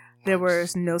marks. There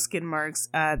was no skid marks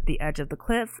at the edge of the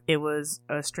cliff. It was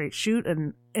a straight shoot,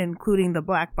 and including the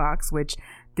black box, which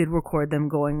did record them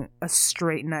going a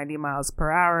straight 90 miles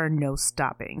per hour, no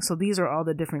stopping. So these are all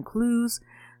the different clues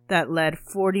that led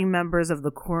 40 members of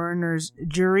the coroner's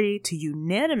jury to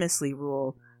unanimously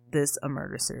rule this a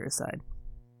murder-suicide.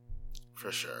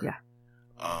 For sure. Yeah.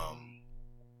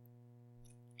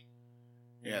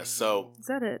 Yeah, so... Is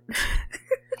that it?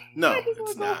 No,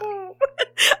 it's not. Home.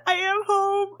 I am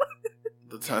home.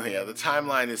 The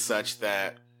timeline is such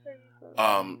that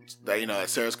that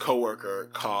Sarah's coworker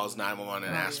calls 911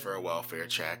 and asks for a welfare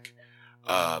check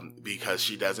because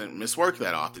she doesn't miss work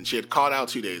that often. She had called out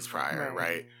 2 days prior,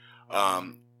 right?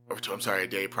 A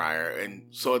day prior, and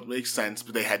so it makes sense.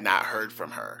 But they had not heard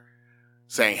from her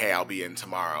saying, "Hey, I'll be in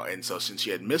tomorrow." And so since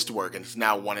she had missed work and it's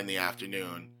now 1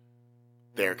 p.m,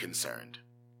 they're concerned.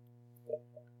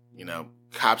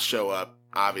 Cops show up.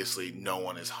 Obviously, no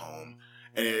one is home.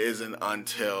 And it isn't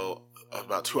until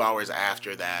about 2 hours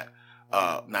after that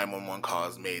 911 call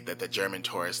is made that the German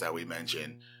tourist that we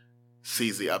mentioned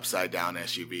sees the upside-down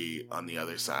SUV on the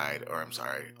other side,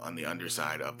 on the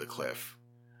underside of the cliff,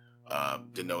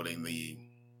 denoting the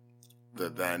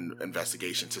then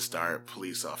investigation to start,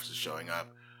 police officers showing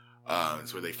up.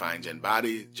 It's where they find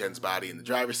Jen's body in the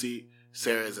driver's seat.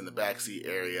 Sarah's in the backseat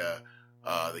area.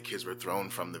 The kids were thrown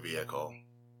from the vehicle.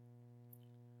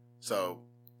 So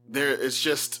it's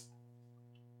just...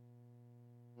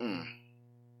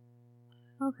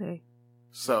 Okay.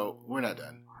 So we're not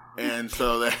done. And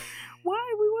so that...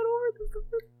 Why? We went over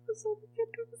this.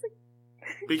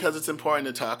 Because it's important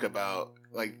to talk about,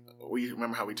 we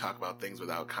remember how we talk about things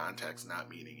without context not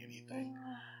meaning anything.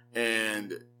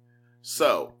 And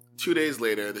so 2 days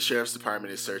later, the sheriff's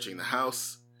department is searching the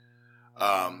house.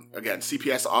 Again,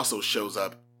 CPS also shows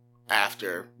up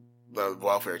after the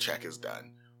welfare check is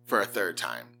done for a third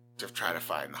time to try to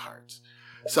find the Harts.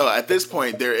 So at this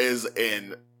point, there is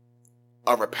a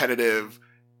repetitive,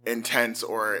 intense,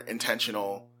 or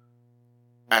intentional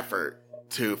effort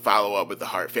to follow up with the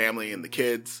Hart family and the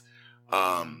kids.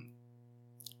 And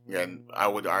I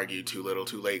would argue too little,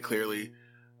 too late, clearly.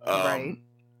 Right.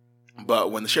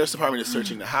 But when the sheriff's department is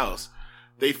searching the house,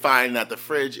 they find that the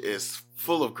fridge is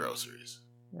full of groceries.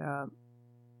 Yeah.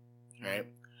 Right?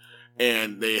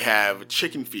 and they have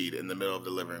chicken feed in the middle of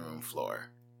the living room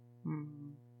floor.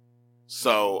 Mm.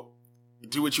 So,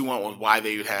 do what you want with why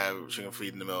they would have chicken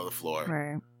feed in the middle of the floor.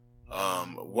 Right.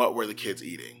 What were the kids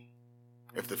eating?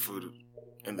 If the food,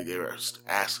 and they were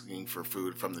asking for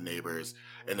food from the neighbors,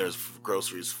 and there's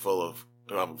groceries full of,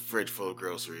 fridge full of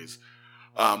groceries.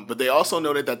 But they also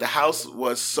noted that the house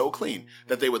was so clean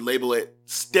that they would label it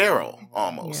sterile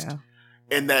almost. Yeah.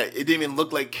 And that it didn't even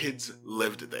look like kids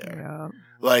lived there. Yeah.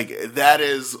 Like,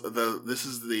 this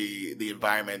is the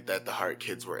environment that the Hart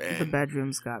kids were in. The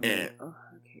bedrooms got me. And, oh,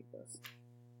 I hate this.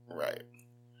 Right.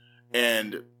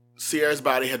 And Sierra's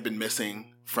body had been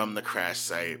missing from the crash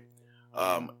site.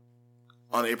 On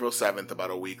April 7th, about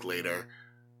a week later,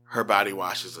 her body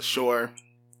washes ashore.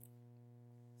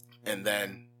 And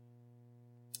then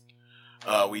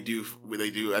they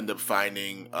do end up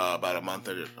finding about a month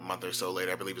or so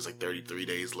later, I believe it's like 33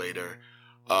 days later,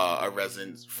 a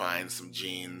resident finds some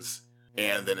jeans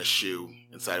and then a shoe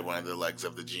inside one of the legs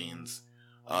of the jeans.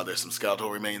 There's some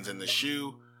skeletal remains in the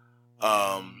shoe,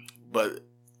 but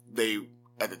they,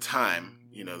 at the time,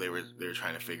 they were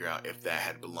trying to figure out if that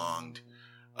had belonged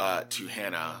to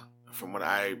Hannah. From what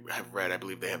I have read, I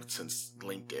believe they have since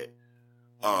linked it.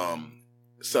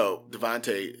 So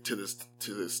Devontae to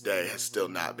this day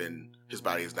his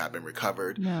body has not been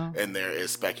recovered. No. And there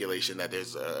is speculation that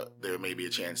there may be a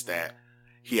chance that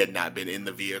he had not been in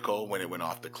the vehicle when it went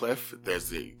off the cliff. There's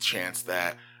the chance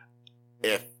that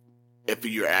if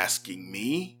you're asking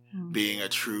me, being a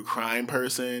true crime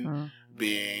person,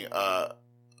 being a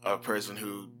person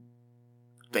who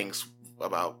thinks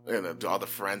about all the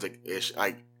forensic ish,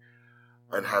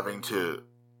 and having to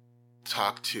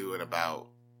talk to and about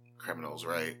criminals,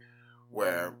 right?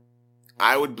 Where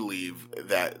I would believe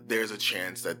that there's a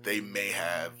chance that they may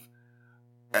have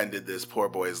ended this poor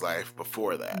boy's life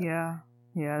before that. Yeah.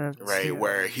 Yeah. Right? Yeah.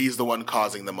 Where he's the one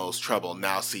causing the most trouble.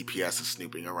 Now CPS is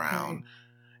snooping around. Right.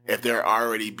 If they're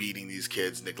already beating these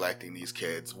kids, neglecting these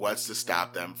kids, what's to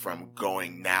stop them from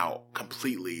going now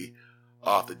completely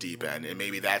off the deep end? And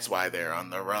maybe that's why they're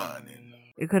on the run.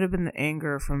 It could have been the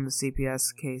anger from the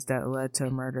CPS case that led to a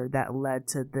murder, that led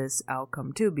to this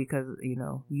outcome too, because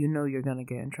you're gonna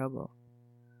get in trouble.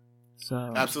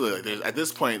 So absolutely, at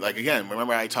this point, like again,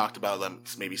 remember I talked about them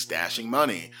maybe stashing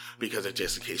money because it's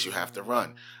just in case you have to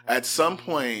run. At some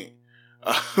point,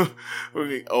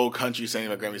 old country saying,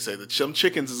 my grandma say, the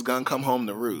chickens is gonna come home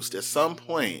to roost. At some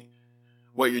point,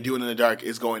 what you're doing in the dark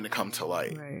is going to come to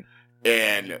light, right?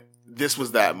 And this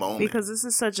was that moment. Because this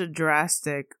is such a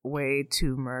drastic way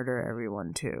to murder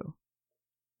everyone too.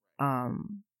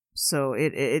 So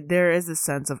it there is a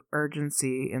sense of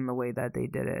urgency in the way that they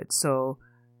did it. So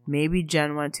maybe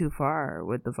Jen went too far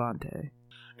with Devontae.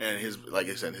 And like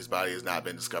I said, his body has not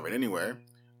been discovered anywhere.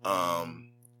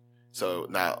 So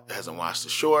now it hasn't washed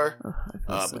ashore.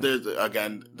 But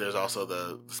there's also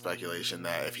the speculation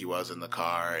that if he was in the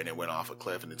car and it went off a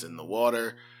cliff and it's in the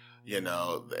water,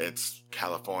 it's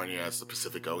California, it's the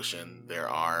Pacific Ocean. There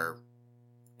are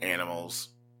animals,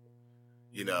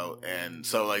 and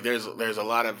so like there's a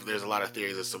lot of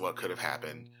theories as to what could have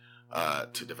happened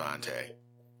to Devontae.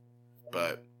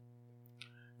 But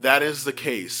that is the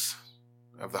case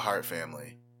of the Hart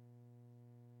family.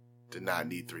 Did not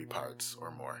need 3 parts or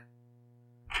more.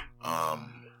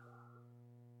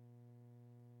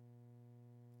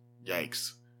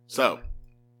 Yikes. So,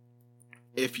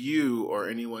 if you or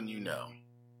anyone you know,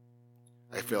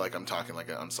 I feel like I'm talking like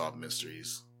an Unsolved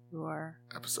Mysteries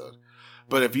episode.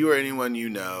 But if you or anyone you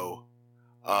know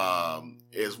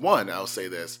I'll say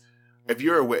this. If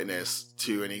you're a witness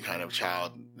to any kind of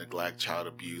child neglect, child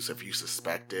abuse, if you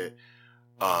suspect it,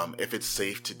 if it's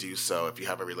safe to do so, if you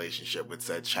have a relationship with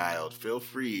said child, feel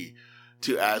free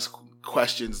to ask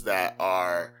questions that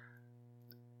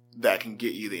can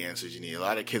get you the answers you need. A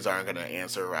lot of kids aren't going to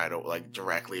answer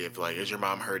directly if is your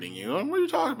mom hurting you? What are you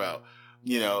talking about?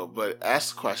 But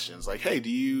ask questions like, hey, do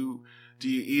you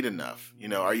eat enough?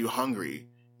 Are you hungry?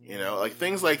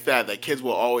 Things like that kids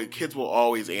will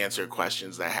always answer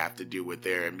questions that have to do with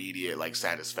their immediate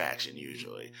satisfaction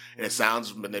usually. And it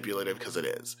sounds manipulative because it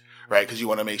is, right? Because you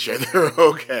want to make sure they're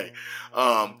okay.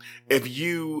 If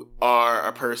you are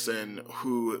a person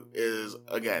who is,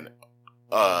 again,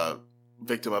 a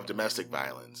victim of domestic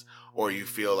violence, or you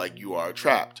feel like you are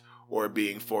trapped or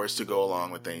being forced to go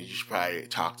along with things, you should probably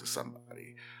talk to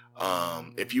somebody.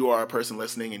 If you are a person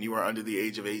listening and you are under the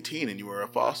age of 18 and you are a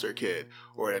foster kid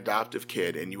or an adoptive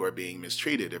kid and you are being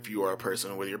mistreated, if you are a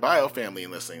person with your bio family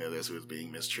and listening to this who is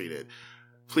being mistreated,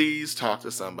 please talk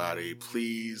to somebody.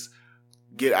 Please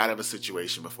get out of a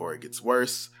situation before it gets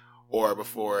worse or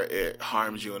before it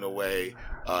harms you in a way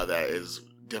that is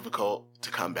difficult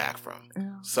to come back from.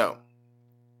 Yeah. So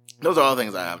those are all the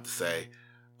things I have to say.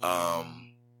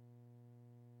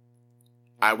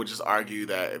 I would just argue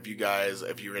that if you're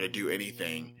going to do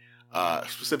anything,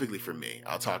 specifically for me,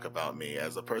 I'll talk about me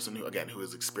as a person who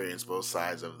has experienced both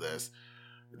sides of this,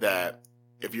 that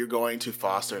if you're going to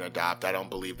foster and adopt, I don't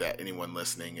believe that anyone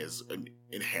listening is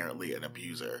inherently an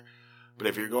abuser. But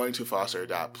if you're going to foster or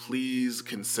adopt, please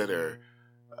consider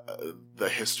the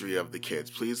history of the kids.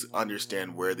 Please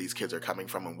understand where these kids are coming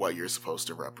from and what you're supposed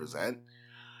to represent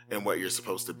and what you're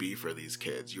supposed to be for these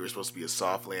kids. You are supposed to be a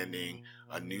soft landing,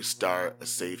 a new start, a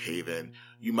safe haven.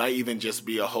 You might even just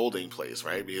be a holding place,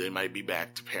 right? They might be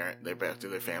back to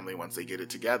their family once they get it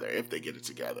together, if they get it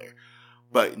together.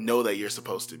 But know that you're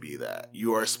supposed to be that.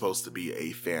 You are supposed to be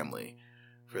a family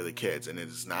for the kids, and it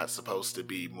is not supposed to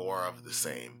be more of the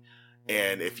same.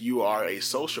 And if you are a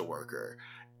social worker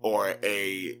or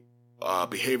a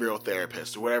behavioral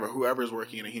therapist or whoever is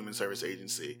working in a human service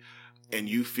agency, and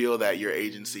you feel that your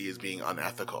agency is being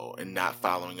unethical and not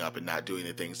following up and not doing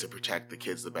the things to protect the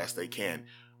kids the best they can,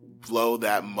 blow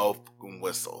that mope and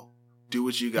whistle. Do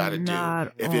what you got to do.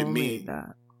 If it means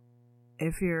that.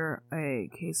 If you're a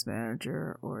case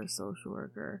manager or a social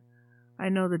worker, I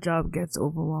know the job gets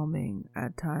overwhelming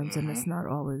at times, and it's not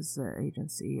always the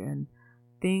agency, and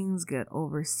things get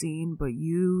overseen, but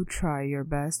you try your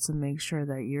best to make sure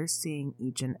that you're seeing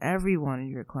each and every one of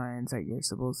your clients that you're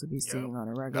supposed to be seeing on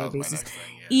a regular basis.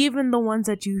 Even the ones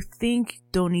that you think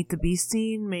don't need to be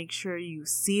seen, make sure you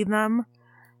see them.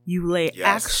 You lay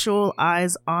actual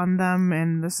eyes on them,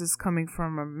 and this is coming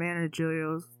from a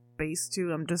managerial space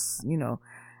too. I'm just,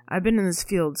 I've been in this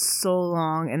field so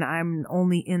long, and I'm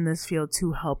only in this field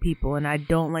to help people, and I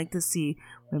don't like to see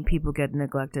when people get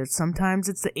neglected. Sometimes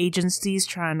it's the agencies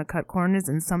trying to cut corners,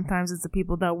 and sometimes it's the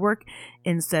people that work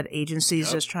in said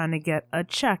agencies just trying to get a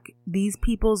check. These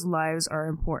people's lives are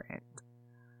important.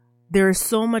 There is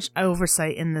so much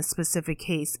oversight in this specific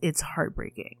case. It's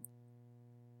heartbreaking.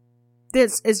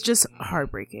 It's just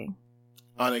heartbreaking.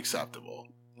 Unacceptable.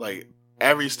 Like,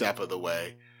 every step of the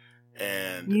way.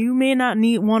 And you may not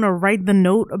want to write the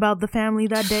note about the family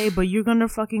that day, but you're going to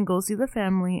fucking go see the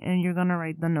family and you're going to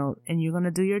write the note and you're going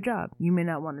to do your job. You may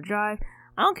not want to drive.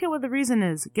 I don't care what the reason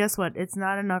is. Guess what? It's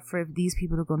not enough for these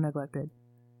people to go neglected.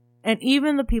 And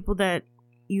even the people that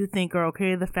you think are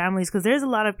okay, the families, because there's a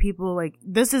lot of people, like,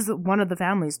 this is one of the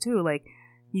families too. Like,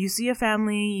 you see a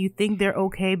family, you think they're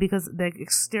okay because the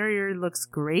exterior looks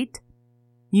great.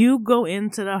 You go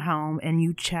into the home and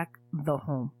you check the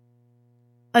home.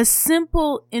 A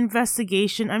simple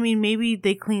investigation, I mean, maybe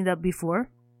they cleaned up before,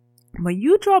 but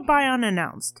you drove by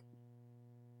unannounced.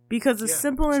 Because a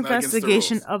simple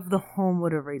investigation of the home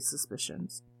would have raised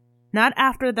suspicions. Not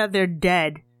after that they're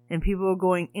dead and people are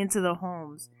going into the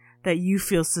homes that you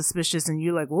feel suspicious and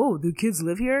you're like, whoa, do kids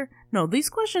live here? No, these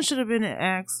questions should have been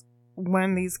asked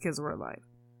when these kids were alive.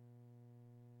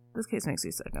 This case makes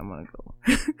me sick. I'm going to go.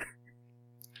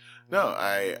 No,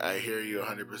 I hear you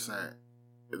 100%.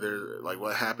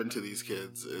 What happened to these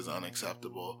kids is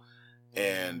unacceptable.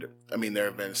 And I mean, there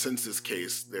have been, since this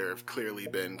case, there have clearly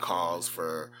been calls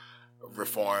for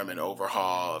reform and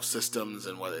overhaul of systems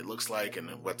and what it looks like and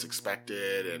what's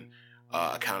expected and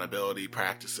accountability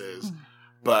practices.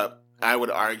 But I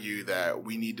would argue that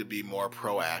we need to be more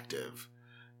proactive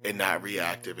and not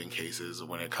reactive in cases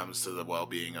when it comes to the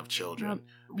well-being of children.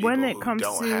 When it comes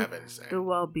to the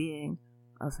well-being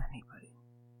of anybody.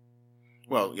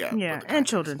 Well, yeah. Yeah, and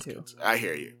children too. I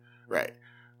hear you. Right.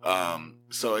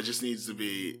 So it just needs to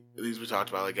be, these we talked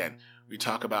about again. We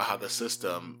talk about how the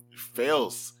system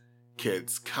fails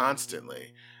kids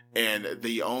constantly. And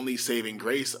the only saving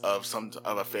grace of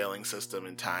a failing system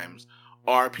in times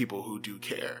are people who do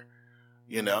care.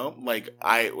 When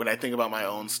I think about my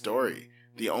own story,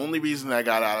 the only reason I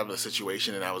got out of a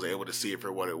situation and I was able to see it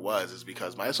for what it was is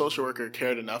because my social worker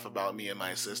cared enough about me and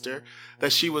my sister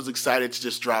that she was excited to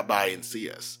just drop by and see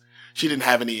us. She didn't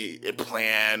have any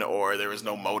plan or there was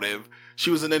no motive. She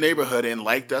was in the neighborhood and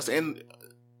liked us and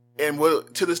will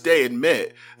to this day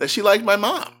admit that she liked my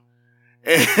mom.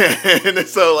 And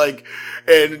so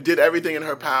and did everything in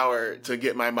her power to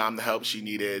get my mom the help she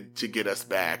needed to get us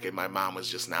back. And my mom was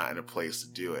just not in a place to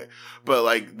do it.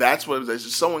 But that's what it was.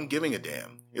 Just someone giving a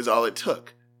damn is all it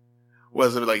took.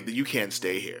 Was it you can't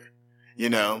stay here?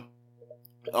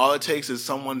 All it takes is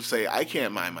someone to say, I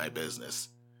can't mind my business.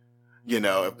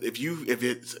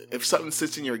 If something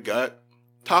sits in your gut,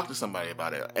 talk to somebody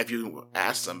about it. If you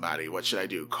ask somebody, what should I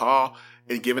do? Call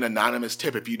and give an anonymous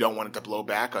tip if you don't want it to blow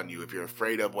back on you, if you're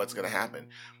afraid of what's going to happen.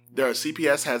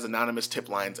 CPS has anonymous tip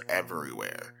lines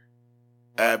everywhere.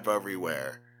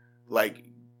 Everywhere.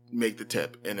 Make the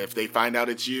tip. And if they find out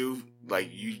it's you, like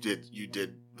you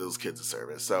did those kids a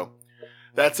service. So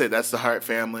that's it. That's the Hart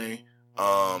family.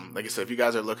 Like I said, if you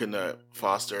guys are looking to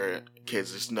foster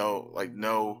kids, just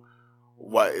know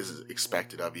what is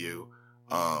expected of you.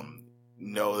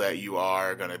 Know that you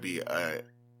are going to be a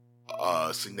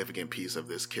significant piece of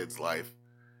this kid's life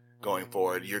going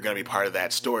forward. You're going to be part of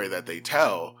that story that they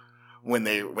tell when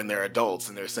they're adults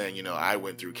and they're saying, you know, I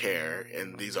went through care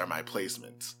and these are my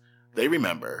placements. They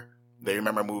remember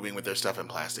moving with their stuff in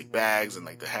plastic bags and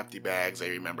like the hefty bags. They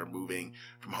remember moving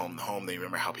from home to home. They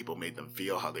remember how people made them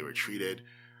feel, how they were treated.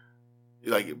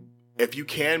 Like, if you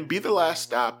can be the last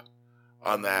stop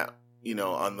on that, you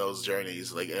know, on those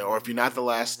journeys, like, or if you're not the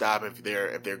last stop, if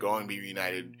they're going to be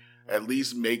reunited, at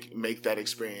least make that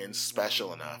experience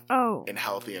special enough and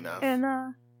healthy enough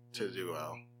to do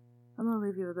well. I'm gonna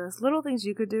leave you with this. Little things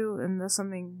you could do, and that's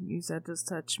something you said just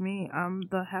touched me.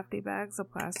 The hefty bags, the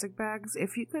plastic bags,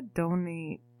 if you could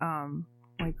donate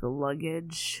like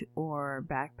luggage or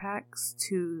backpacks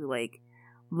to like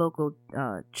local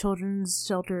children's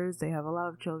shelters. They have a lot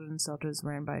of children's shelters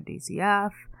ran by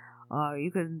DCF.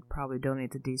 You could probably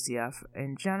donate to DCF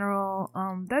in general.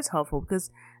 That's helpful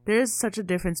because there is such a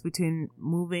difference between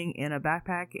moving in a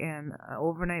backpack and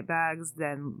overnight bags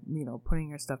than, you know, putting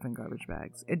your stuff in garbage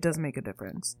bags. It does make a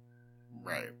difference.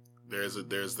 Right. There's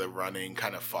the running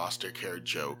kind of foster care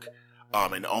joke.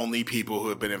 And only people who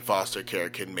have been in foster care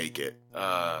can make it.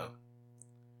 The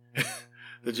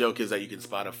joke is that you can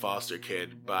spot a foster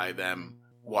kid by them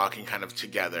walking kind of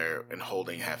together and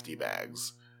holding hefty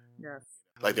bags. Yes.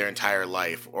 Like their entire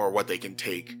life or what they can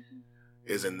take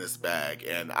is in this bag.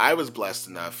 And I was blessed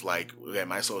enough, like, again,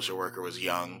 my social worker was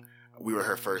young. We were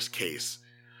her first case.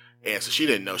 And so she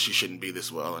didn't know she shouldn't be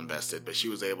this well invested, but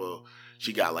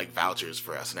she got like vouchers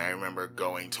for us. And I remember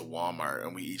going to Walmart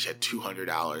and we each had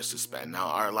 $200 to spend. Now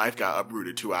our life got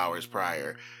uprooted 2 hours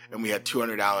prior and we had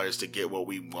 $200 to get what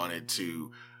we wanted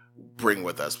to bring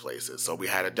with us places. So we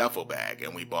had a duffel bag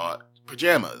and we bought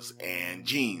pajamas and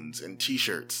jeans and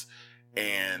t-shirts.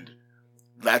 And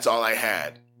that's all I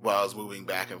had while I was moving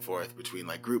back and forth between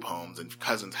like group homes and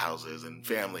cousins' houses and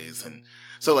families. And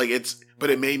so like but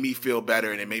it made me feel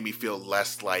better and it made me feel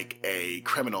less like a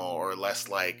criminal or less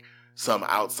like some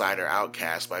outsider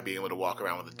outcast by being able to walk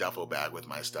around with a duffel bag with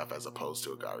my stuff as opposed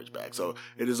to a garbage bag. So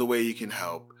it is a way you can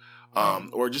help.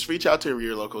 Or just reach out to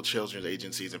your local children's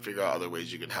agencies and figure out other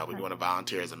ways you can help. If you want to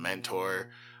volunteer as a mentor,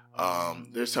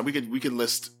 there's some we can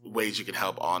list ways you can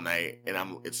help all night, and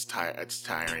it's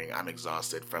tiring. I'm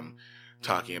exhausted from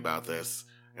talking about this,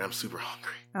 and I'm super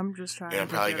hungry. I'm just trying. And I'm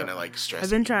probably gonna like stress. I've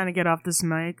been trying to get off this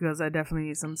mic because I definitely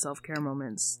need some self-care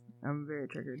moments. I'm very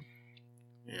triggered.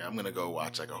 Yeah, I'm gonna go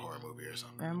watch like a horror movie or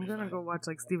something. I'm gonna go watch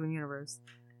like Steven Universe.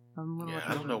 I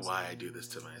don't know why I do this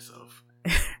to myself.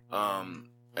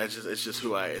 It's just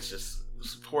who it's just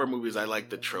horror movies. I like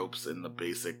the tropes and the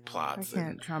basic plots. I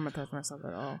can't traumatize myself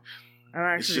at all. I'm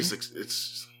actually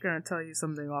it's gonna tell you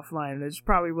something offline. It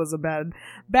probably was a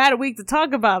bad week to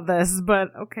talk about this,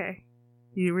 but okay.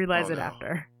 You realize it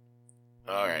after.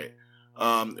 All right.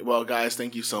 Well, guys,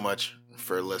 thank you so much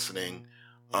for listening.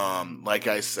 Like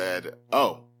I said,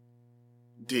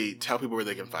 D, tell people where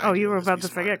they can find you. Oh, you were about to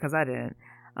forget because I didn't.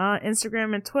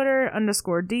 Instagram and Twitter,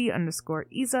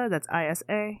 _D_Isa. That's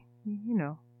ISA.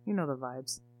 You know the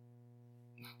vibes.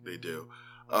 They do.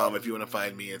 If you want to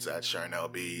find me, it's at Charnel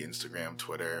B, Instagram,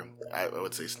 Twitter. I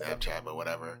would say Snapchat, but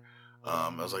whatever.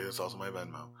 I was like, that's also my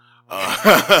Venmo.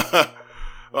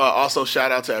 Also,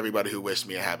 shout out to everybody who wished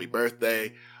me a happy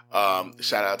birthday.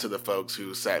 Shout out to the folks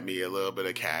who sent me a little bit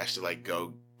of cash to like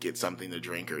go get something to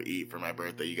drink or eat for my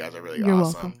birthday. You guys are really You're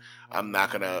awesome. welcome. I'm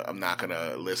not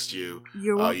gonna list you.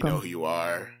 You're welcome. You know who you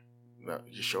are. No,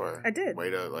 you sure? I did. Way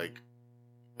to like.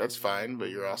 That's fine, but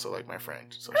you're also like my friend.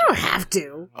 So I don't have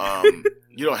to.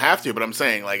 You don't have to, but I'm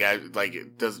saying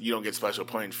you don't get special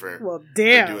points for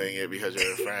doing it because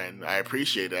you're a friend. I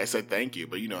appreciate it. I said thank you,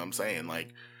 but you know what I'm saying, like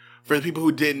for the people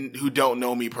who don't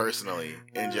know me personally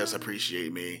and just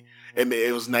appreciate me,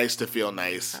 it was nice to feel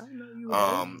nice. I don't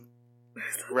know you.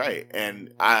 Right.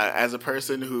 And as a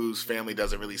person whose family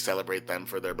doesn't really celebrate them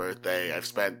for their birthday, I've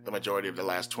spent the majority of the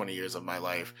last 20 years of my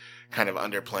life kind of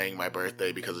underplaying my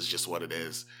birthday because it's just what it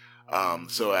is.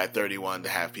 So at 31, to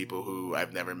have people who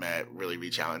I've never met really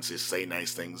reach out and just say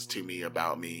nice things to me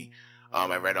about me.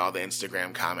 I read all the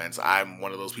Instagram comments. I'm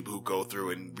one of those people who go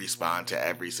through and respond to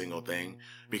every single thing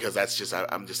because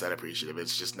I'm just that appreciative.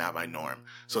 It's just not my norm.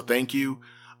 So thank you.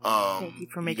 Thank you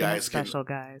for making it special,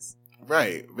 guys.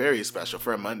 Right. Very special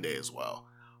for a Monday as well.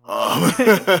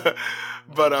 But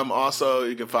also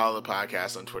you can follow the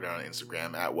podcast on Twitter and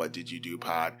Instagram at What Did You Do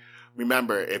Pod.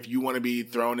 Remember, if you want to be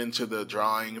thrown into the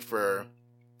drawing for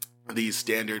these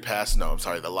standard pass. No, I'm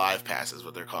sorry, the live passes,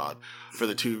 what they're called,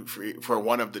 for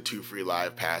one of the 2 free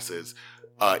live passes.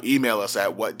 Email us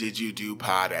at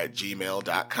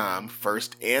whatdidyoudopod@gmail.com,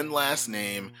 first and last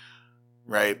name,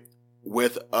 right,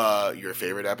 with your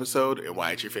favorite episode and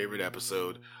why it's your favorite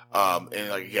episode. And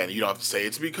like, again, you don't have to say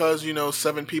it's because,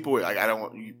 7 people were, like,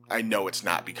 I know it's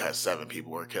not because 7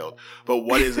 people were killed, but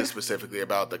what is it specifically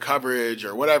about the coverage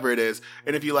or whatever it is?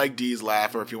 And if you like Dee's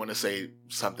laugh, or if you want to say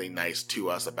something nice to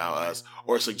us about us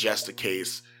or suggest a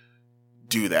case,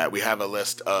 do that. We have a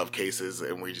list of cases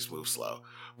and we just move slow,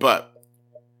 but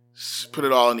put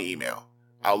it all in the email.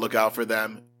 I'll look out for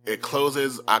them. It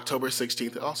closes October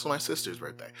 16th. Also my sister's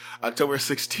birthday, October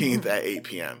 16th at 8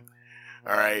 p.m.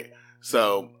 All right.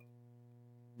 So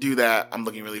do that. I'm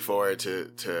looking really forward to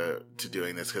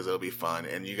doing this because it'll be fun,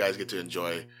 and you guys get to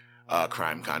enjoy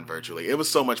CrimeCon virtually. It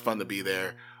was so much fun to be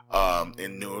there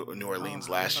in New Orleans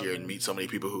last year and meet so many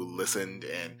people who listened,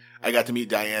 and I got to meet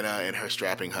Diana and her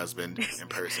strapping husband in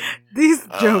person. These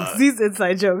jokes, these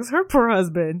inside jokes. Her poor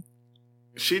husband.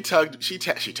 She tagged me.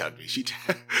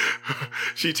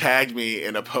 She tagged me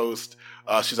in a post.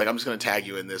 She's like, I'm just going to tag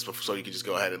you in this so you can just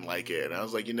go ahead and like it. And I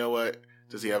was like, you know what?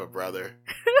 Does he have a brother?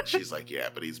 She's like, yeah,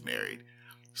 but he's married.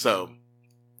 So,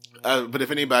 but if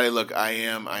anybody, look, I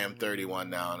am 31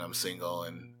 now and I'm single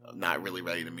and not really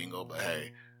ready to mingle, but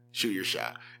hey, shoot your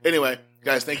shot. Anyway,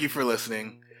 guys, thank you for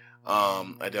listening. I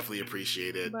definitely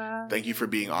appreciate it. Bye. Thank you for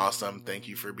being awesome. Thank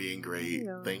you for being great.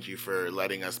 Yeah. Thank you for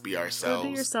letting us be ourselves. Do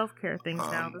your self-care things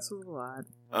now. This was a lot.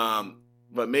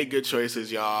 But make good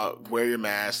choices, y'all. Wear your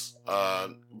mask,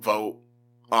 vote,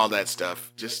 all that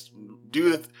stuff. Just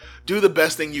do the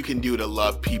best thing you can do to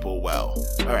love people well.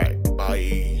 All right.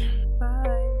 Bye.